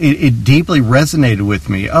that, it deeply resonated with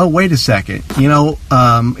me. Oh, wait a second. You know,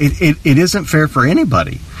 it isn't fair for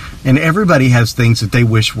anybody. And everybody has things that they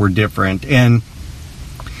wish were different. And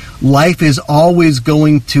life is always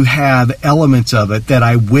going to have elements of it that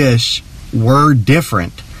I wish were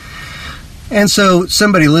different. And so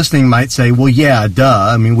somebody listening might say, well, yeah, duh.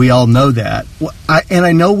 I mean, we all know that. Well,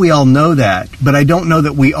 I know we all know that, but I don't know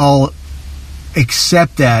that we all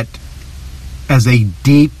accept that as a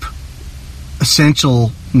deep,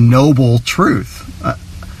 essential, noble truth.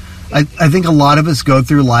 I think a lot of us go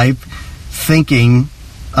through life thinking,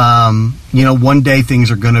 you know, one day everything's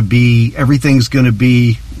going to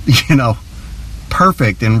be, you know,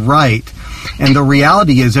 perfect and right. And the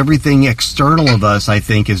reality is everything external of us, I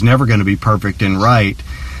think, is never going to be perfect and right.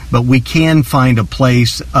 But we can find a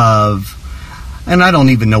place of, and I don't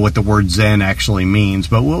even know what the word Zen actually means,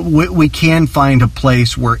 but we can find a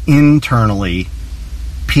place where internally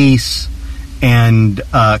peace and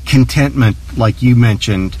contentment, like you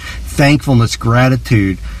mentioned, thankfulness,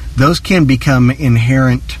 gratitude, those can become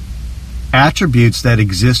inherent attributes that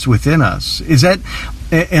exist within us.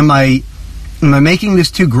 am I making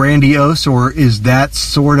this too grandiose, or is that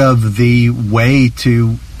sort of the way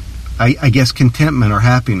to, I guess, contentment or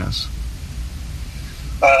happiness?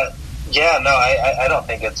 I don't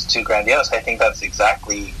think it's too grandiose. I think that's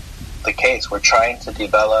exactly the case. We're trying to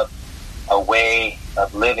develop a way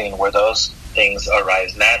of living where those things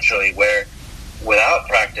arise naturally, where without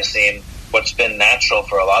practicing, what's been natural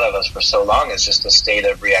for a lot of us for so long is just a state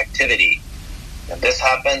of reactivity. And this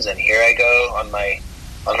happens, and here I go on my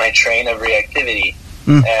train of reactivity.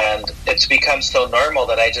 And it's become so normal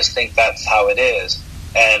that I just think that's how it is.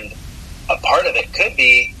 And a part of it could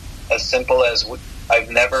be as simple as I've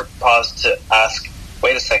never paused to ask,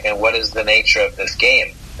 wait a second, what is the nature of this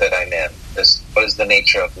game that I'm in? What is the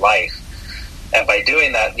nature of life? And by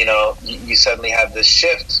doing that, you suddenly have this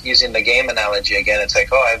shift. Using the game analogy again, it's like,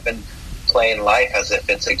 I've been playing life as if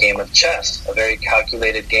it's a game of chess, a very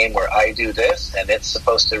calculated game where I do this, and it's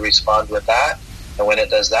supposed to respond with that. And when it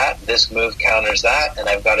does that, this move counters that, and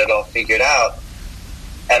I've got it all figured out.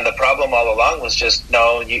 And the problem all along was just,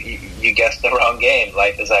 no, you guessed the wrong game.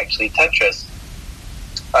 Life is actually Tetris.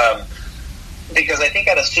 Because I think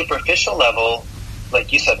at a superficial level,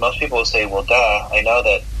 like you said, most people will say, well, duh, I know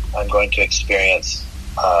that I'm going to experience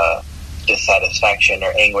dissatisfaction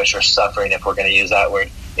or anguish or suffering, if we're going to use that word,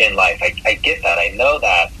 in life. I get that. I know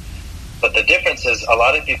that. But the difference is a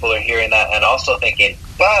lot of people are hearing that and also thinking,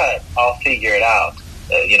 but I'll figure it out.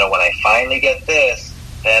 When I finally get this,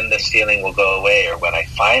 then this feeling will go away. Or when I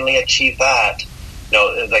finally achieve that,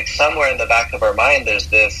 like somewhere in the back of our mind, there's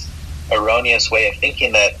this erroneous way of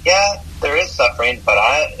thinking that, yeah, there is suffering, but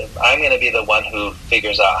I'm going to be the one who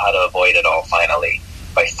figures out how to avoid it all finally.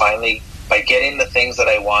 By getting the things that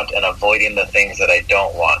I want and avoiding the things that I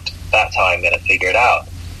don't want. That's how I'm going to figure it out.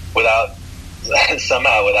 Without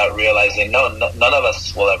realizing, none of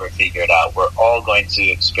us will ever figure it out. We're all going to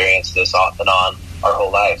experience this off and on our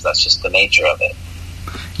whole lives. That's just the nature of it.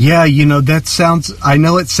 Yeah, I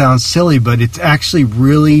know it sounds silly, but it's actually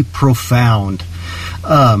really profound.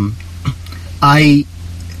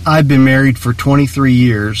 I've been married for 23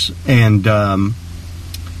 years, and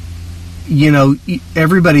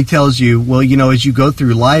everybody tells you, well, as you go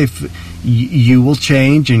through life, you will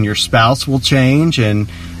change and your spouse will change. And,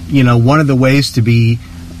 one of the ways to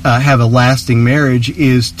have a lasting marriage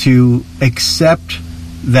is to accept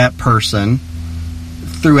that person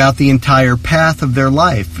throughout the entire path of their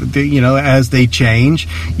life. As they change,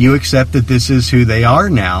 you accept that this is who they are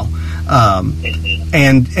now.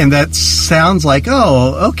 And that sounds like,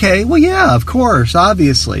 oh, okay, well, yeah, of course,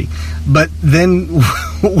 obviously. But then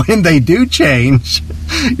when they do change,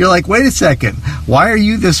 you're like, wait a second, why are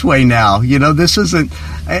you this way now? This isn't.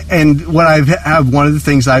 And what one of the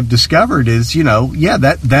things I've discovered is,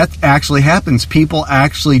 that actually happens. People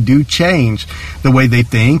actually do change the way they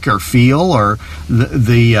think or feel, or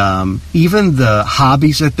the even the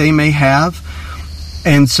hobbies that they may have.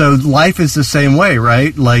 And so life is the same way,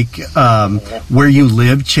 right? Like where you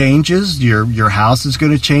live changes, your house is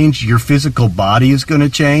going to change, your physical body is going to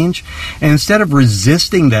change. And instead of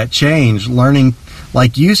resisting that change, learning,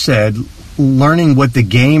 like you said, learning what the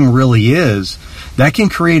game really is, that can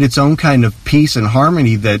create its own kind of peace and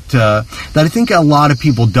harmony that I think a lot of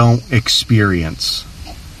people don't experience.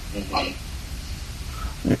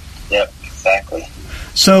 Mm-hmm. Yep, exactly.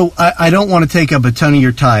 So I don't want to take up a ton of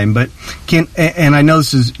your time, but and I know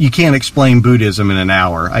you can't explain Buddhism in an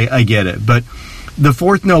hour. I get it, but the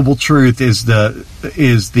fourth noble truth is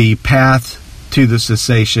the path to the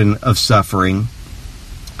cessation of suffering,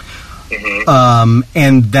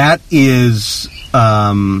 and that is.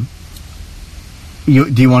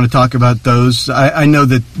 Do you want to talk about those? I know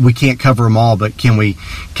that we can't cover them all, but can we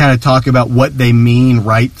kind of talk about what they mean?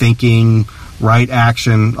 Right thinking, right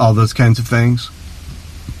action, all those kinds of things.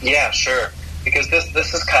 Yeah, sure. Because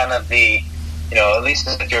this is kind of the, at least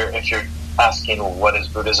if you're asking what is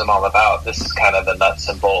Buddhism all about, this is kind of the nuts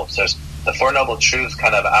and bolts. There's the Four Noble Truths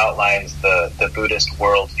kind of outlines the Buddhist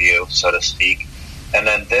worldview, so to speak, and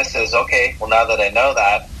then this is okay. Well, now that I know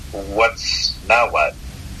that, now what?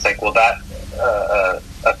 It's like, well, that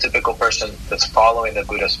a typical person that's following the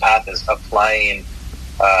Buddhist path is applying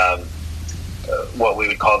what we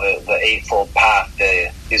would call the Eightfold Path.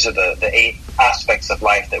 These are the 8 aspects of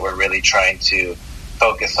life that we're really trying to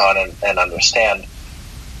focus on and understand.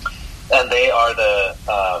 And they are the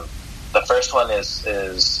first one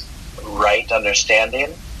is right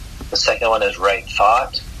understanding. The second one is right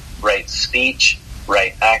thought, right speech,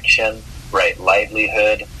 right action, right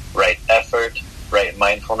livelihood, right effort, right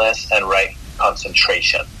mindfulness, and right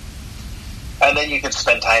concentration. And then you could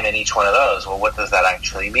spend time in each one of those. Well, what does that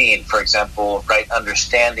actually mean? For example, right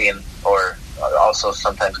understanding, or also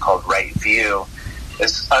sometimes called right view,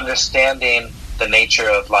 is understanding the nature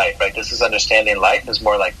of life, right? This is understanding life is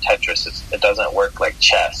more like Tetris. It doesn't work like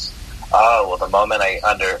chess. Oh, well, the moment I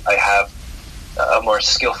have a more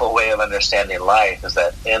skillful way of understanding life is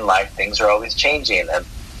that in life things are always changing,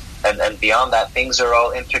 and beyond that things are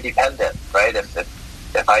all interdependent, right?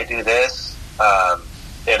 If I do this,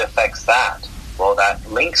 it affects that. Well, that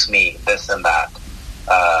links me this and that.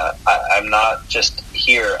 I'm not just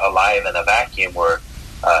here alive in a vacuum where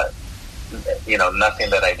nothing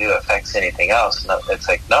that I do affects anything else. No, it's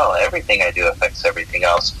like, no, everything I do affects everything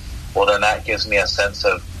else. Well, then that gives me a sense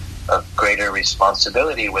of greater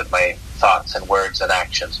responsibility with my thoughts and words and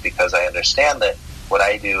actions, because I understand that what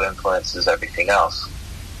I do influences everything else.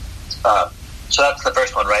 So that's the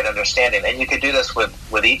first one, right understanding. And you could do this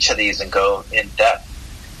with each of these and go in depth.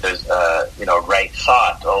 There's, right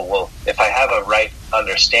thought. Oh, well, if I have a right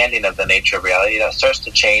understanding of the nature of reality, that starts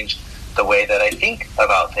to change the way that I think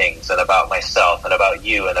about things and about myself and about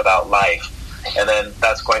you and about life. And then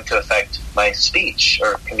that's going to affect my speech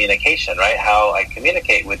or communication, right? How I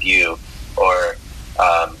communicate with you or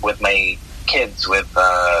with my kids, with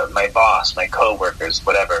my boss, my coworkers,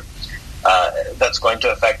 whatever. That's going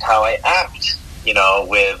to affect how I act,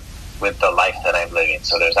 with the life that I'm living.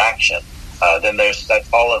 So there's action. Then there's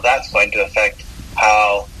all of that's going to affect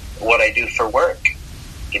what I do for work.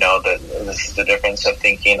 This is the difference of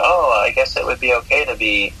thinking, I guess it would be okay to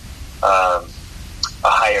be a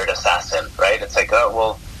hired assassin, right? It's like,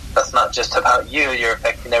 that's not just about you. You're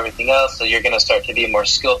affecting everything else. So you're going to start to be more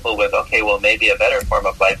skillful with, okay, well, maybe a better form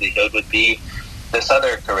of livelihood would be this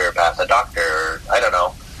other career path, a doctor, or I don't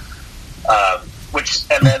know.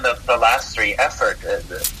 And then the last three, effort,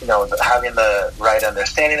 having the right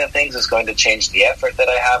understanding of things is going to change the effort that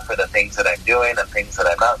I have for the things that I'm doing and things that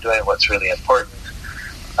I'm not doing, what's really important.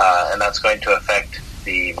 And that's going to affect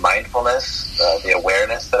the mindfulness, the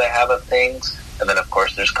awareness that I have of things. And then, of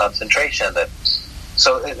course, there's concentration.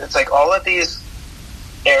 So it's like all of these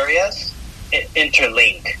areas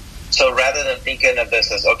interlink. So rather than thinking of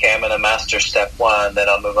this as, okay, I'm going to master step one, then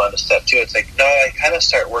I'll move on to step two, it's like, no, I kind of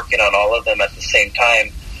start working on all of them at the same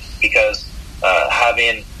time, because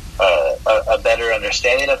having a better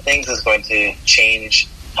understanding of things is going to change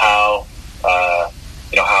how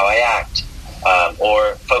I act.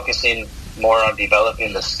 Or focusing more on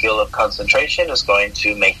developing the skill of concentration is going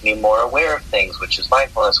to make me more aware of things, which is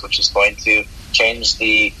mindfulness, which is going to change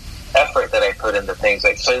the effort that I put into things.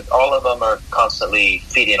 So all of them are constantly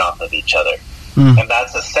feeding off of each other. And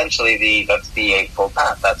that's essentially the Eightfold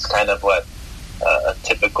Path. That's kind of what a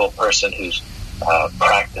typical person who's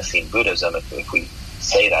practicing Buddhism, if we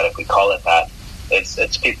say that, if we call it that,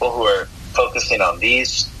 it's people who are focusing on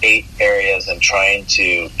these 8 areas and trying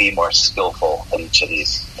to be more skillful at each of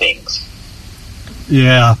these things.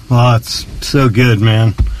 Yeah, well, it's so good,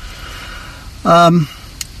 man.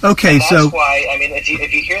 Okay, that's why,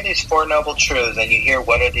 if you hear these 4 noble truths and you hear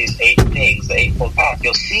what are these 8 things, the Eightfold Path,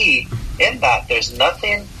 you'll see in that there's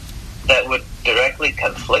nothing that would directly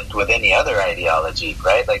conflict with any other ideology,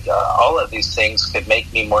 right? Like all of these things could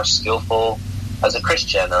make me more skillful as a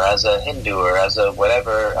Christian or as a Hindu or as a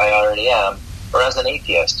whatever I already am, or as an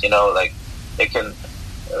atheist, it can,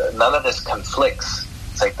 none of this conflicts.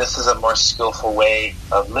 It's like, this is a more skillful way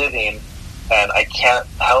of living, and I can't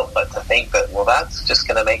help but to think that, well, that's just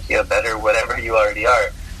going to make you a better whatever you already are.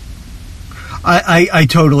 I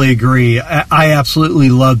totally agree. I absolutely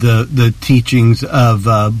love the teachings of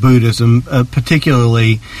Buddhism,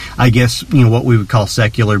 particularly, I guess, what we would call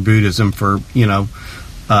secular Buddhism for,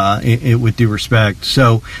 with due respect.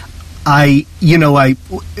 So I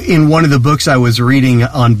in one of the books I was reading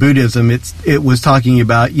on Buddhism, it was talking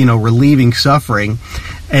about, relieving suffering.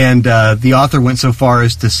 And the author went so far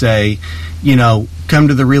as to say, come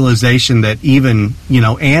to the realization that even,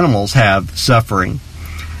 animals have suffering.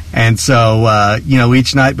 And so,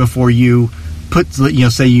 each night before you put,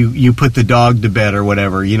 say you put the dog to bed or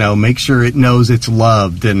whatever, make sure it knows it's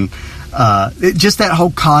loved. And just that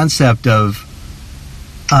whole concept of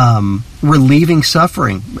relieving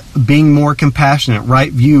suffering, being more compassionate,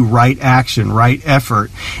 right view, right action, right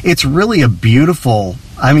effort. It's really a beautiful,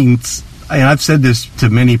 and I've said this to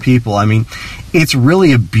many people, it's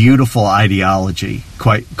really a beautiful ideology,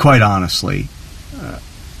 quite honestly.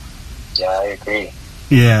 Yeah, I agree.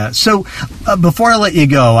 Yeah. So before I let you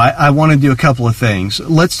go, I want to do a couple of things.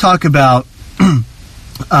 Let's talk about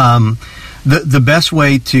the best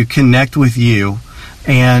way to connect with you.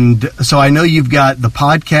 And so I know you've got the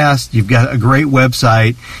podcast, you've got a great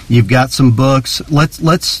website, you've got some books.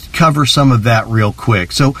 Let's cover some of that real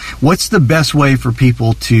quick. So what's the best way for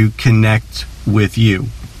people to connect with you?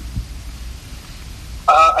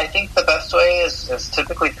 I think the best way is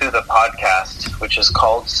typically through the podcast. which is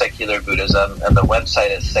called Secular Buddhism, and the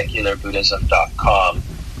website is secularbuddhism.com.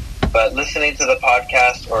 But listening to the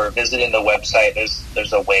podcast or visiting the website,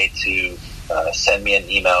 there's a way to send me an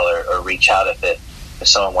email or reach out if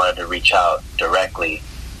someone wanted to reach out directly.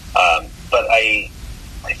 But I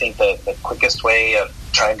think the quickest way of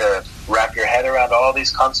trying to wrap your head around all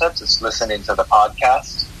these concepts is listening to the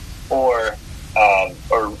podcast or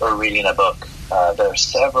reading a book. There are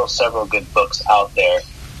several good books out there.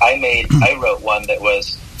 I wrote one that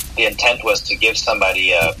the intent was to give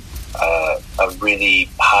somebody a really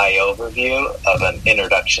high overview of an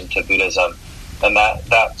introduction to Buddhism, and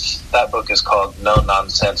that book is called No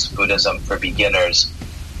Nonsense Buddhism for Beginners,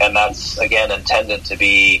 and that's again intended to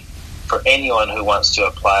be for anyone who wants to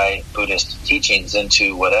apply Buddhist teachings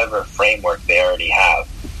into whatever framework they already have.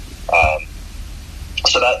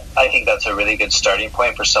 So that I think that's a really good starting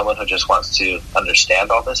point for someone who just wants to understand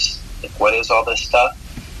all this. Like, what is all this stuff?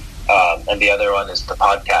 And the other one is the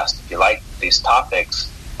podcast. If you like these topics,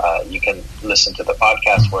 you can listen to the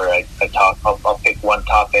podcast where I talk. I'll pick one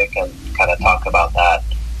topic and kind of talk about that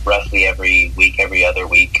roughly every week, every other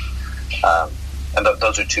week. And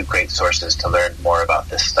those are two great sources to learn more about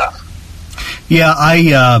this stuff. Yeah,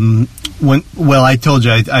 I told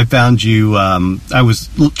you I found you. I was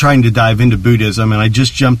trying to dive into Buddhism, and I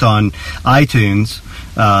just jumped on iTunes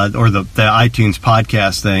or the iTunes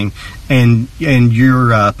podcast thing, and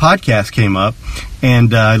your podcast came up,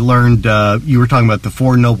 and I learned you were talking about the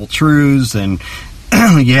Four Noble Truths, and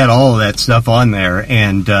you had all of that stuff on there,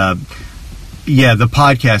 and yeah, the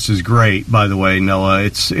podcast is great. By the way, Noah,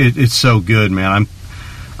 it's so good, man.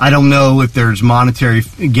 I don't know if there's monetary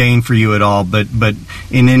gain for you at all, but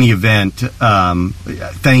in any event,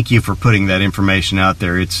 thank you for putting that information out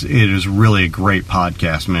there. It is really a great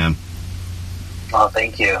podcast, man. Oh,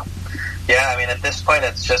 thank you. Yeah, I mean, at this point,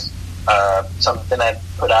 it's just something I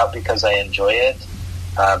put out because I enjoy it.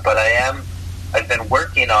 But I've been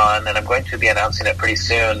working on, and I'm going to be announcing it pretty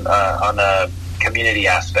soon, on a community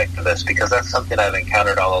aspect of this, because that's something I've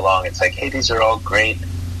encountered all along. It's like, hey, these are all great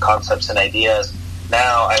concepts and ideas.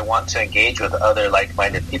 Now I want to engage with other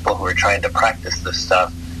like-minded people who are trying to practice this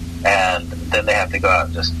stuff, and then they have to go out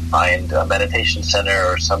and just find a meditation center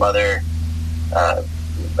or some other a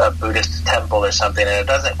Buddhist temple or something, and it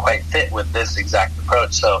doesn't quite fit with this exact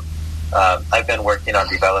approach. So I've been working on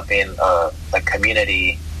developing a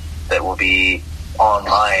community that will be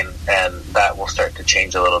online, and that will start to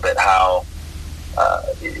change a little bit how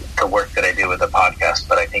the work that I do with the podcast.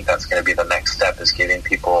 But I think that's going to be the next step, is giving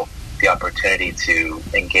people the opportunity to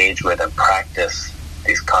engage with and practice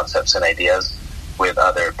these concepts and ideas with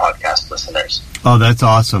other podcast listeners. Oh, that's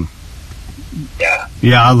awesome. Yeah,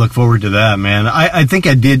 I look forward to that, man. I think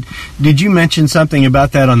I did. Did you mention something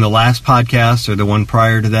about that on the last podcast or the one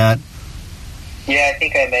prior to that? Yeah, I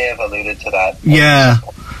think I may have alluded to that.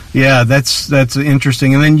 Yeah, that's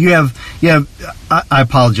interesting. And then you have. I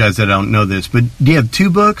apologize that I don't know this, but do you have 2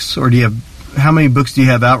 books, or how many books do you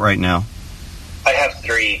have out right now? I have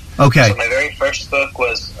 3. Okay. So my very first book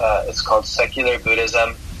was, it's called Secular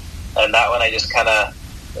Buddhism, and that one I just kind of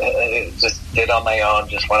just did on my own,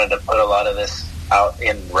 just wanted to put a lot of this out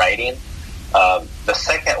in writing. The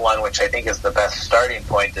second one, which I think is the best starting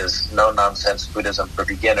point, is No Nonsense Buddhism for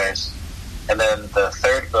Beginners. And then the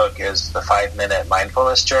third book is the 5-Minute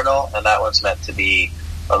Mindfulness Journal, and that one's meant to be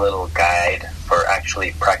a little guide for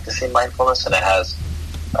actually practicing mindfulness, and it has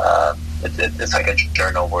it's like a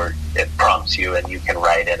journal where it prompts you and you can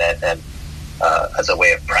write in it, and as a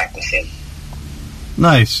way of practicing.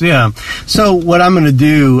 Nice, yeah. So what I'm going to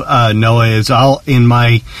do, Noah, is I'll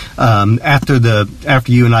after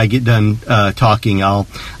you and I get done talking, I'm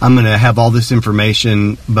going to have all this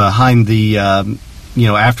information behind the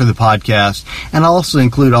after the podcast, and I'll also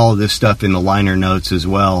include all of this stuff in the liner notes as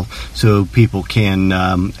well, so people can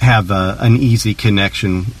have an easy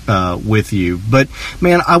connection with you. But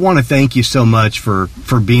man, I want to thank you so much for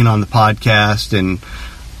being on the podcast, and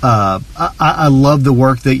I love the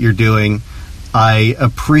work that you're doing. I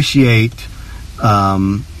appreciate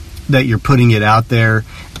that you're putting it out there,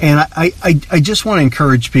 and I just want to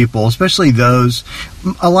encourage people, especially those.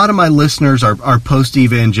 A lot of my listeners are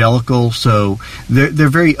post-evangelical, so they're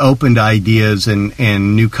very open to ideas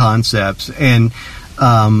and new concepts. And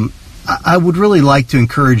I would really like to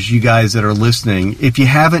encourage you guys that are listening, if you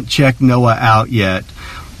haven't checked Noah out yet,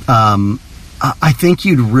 I think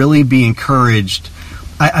you'd really be encouraged.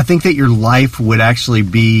 I think that your life would actually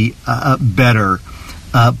be better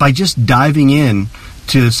by just diving in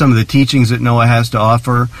to some of the teachings that Noah has to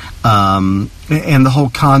offer, and the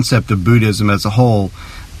whole concept of Buddhism as a whole.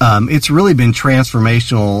 It's really been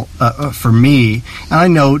transformational for me, and I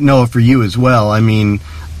know, Noah, for you as well. I mean,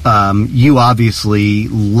 you obviously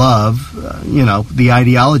love, the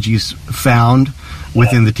ideologies found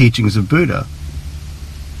within the teachings of Buddha.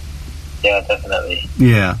 Yeah, definitely.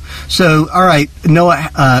 Yeah. So, all right,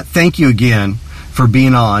 Noah, thank you again for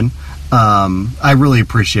being on. I really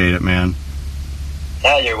appreciate it, man.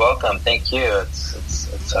 Yeah, you're welcome. Thank you.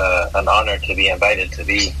 It's an honor to be invited to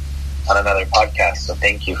be on another podcast, so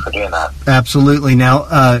thank you for doing that. Absolutely.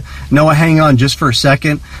 Now, Noah, hang on just for a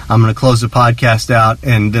second. I'm going to close the podcast out,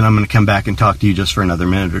 and then I'm going to come back and talk to you just for another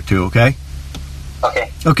minute or two, okay?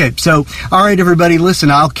 Okay, so, all right, everybody,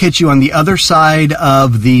 listen, I'll catch you on the other side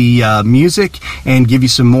of the music and give you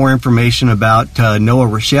some more information about Noah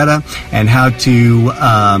Rasheta and how to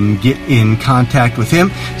get in contact with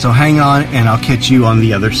him. So hang on, and I'll catch you on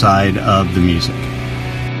the other side of the music.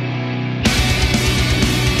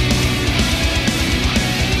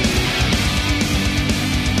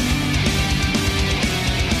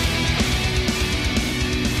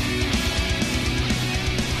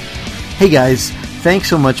 Hey, guys. Thanks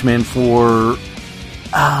so much, man, for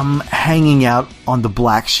hanging out on the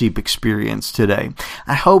Black Sheep Experience today.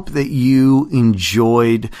 I hope that you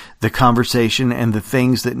enjoyed the conversation and the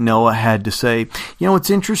things that Noah had to say. You know,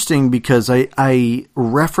 it's interesting because I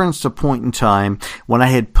referenced a point in time when I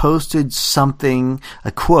had posted something,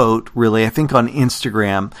 a quote, really, I think on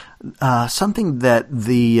Instagram, something that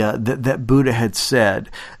that Buddha had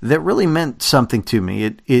said that really meant something to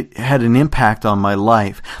me. It had an impact on my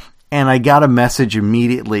life. And I got a message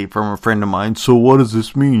immediately from a friend of mine. So what does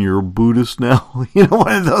this mean? You're a Buddhist now?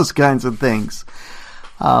 One of those kinds of things.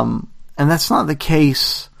 And that's not the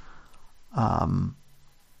case. I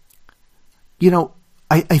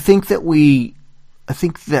think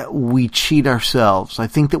that we cheat ourselves. I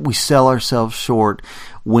think that we sell ourselves short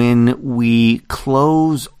when we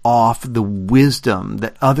close off the wisdom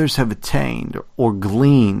that others have attained or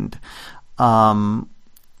gleaned,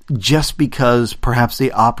 just because perhaps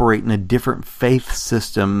they operate in a different faith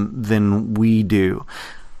system than we do.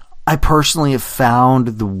 I personally have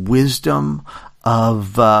found the wisdom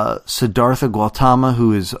of Siddhartha Gautama,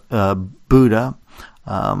 who is Buddha.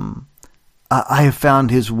 I have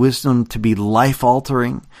found his wisdom to be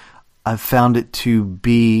life-altering. I've found it to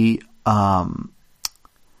be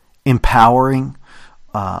empowering.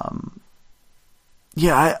 I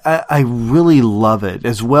really love it,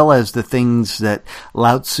 as well as the things that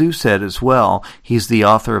Lao Tzu said as well. He's the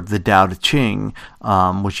author of the Tao Te Ching,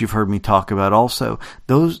 which you've heard me talk about also.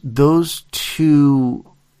 Those two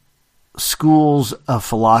schools of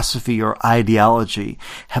philosophy or ideology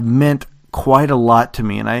have meant quite a lot to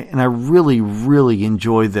me, and I really, really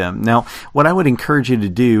enjoy them. Now, what I would encourage you to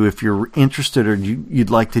do, if you're interested or you'd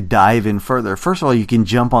like to dive in further, first of all, you can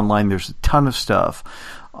jump online. There's a ton of stuff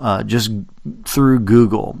just through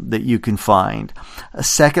Google that you can find.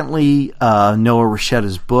 Secondly, Noah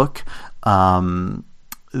Rasheta's book,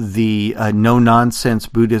 the No Nonsense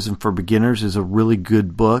Buddhism for Beginners, is a really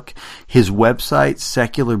good book. His website,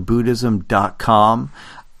 secularbuddhism.com.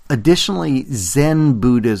 Additionally, Zen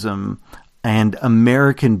Buddhism and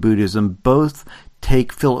American Buddhism both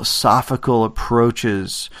take philosophical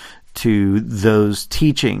approaches to those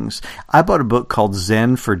teachings. I bought a book called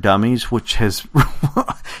Zen for Dummies, which has,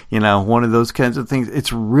 one of those kinds of things.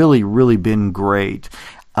 It's really, really been great.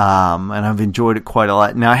 And I've enjoyed it quite a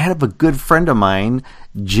lot. Now, I have a good friend of mine,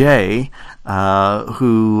 Jay,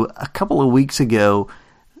 who a couple of weeks ago,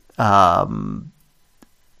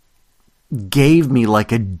 gave me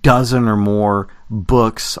like a dozen or more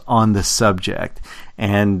books on the subject.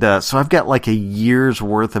 And so I've got like a year's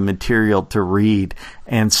worth of material to read,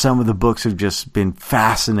 and some of the books have just been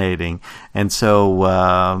fascinating. And so,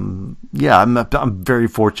 I'm very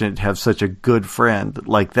fortunate to have such a good friend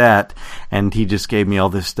like that, and he just gave me all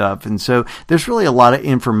this stuff. And so there's really a lot of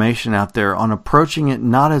information out there on approaching it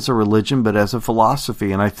not as a religion, but as a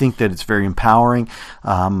philosophy. And I think that it's very empowering,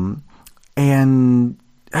 and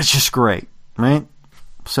it's just great, right?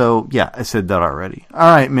 So, I said that already. All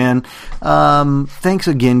right, man. Thanks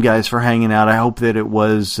again, guys, for hanging out. I hope that it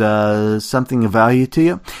was something of value to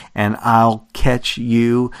you, and I'll catch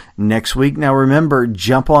you next week. Now, remember,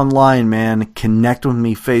 jump online, man. Connect with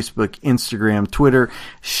me, Facebook, Instagram, Twitter.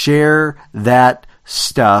 Share that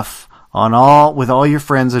stuff with all your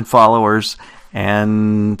friends and followers,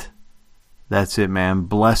 and that's it, man.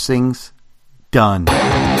 Blessings. Done.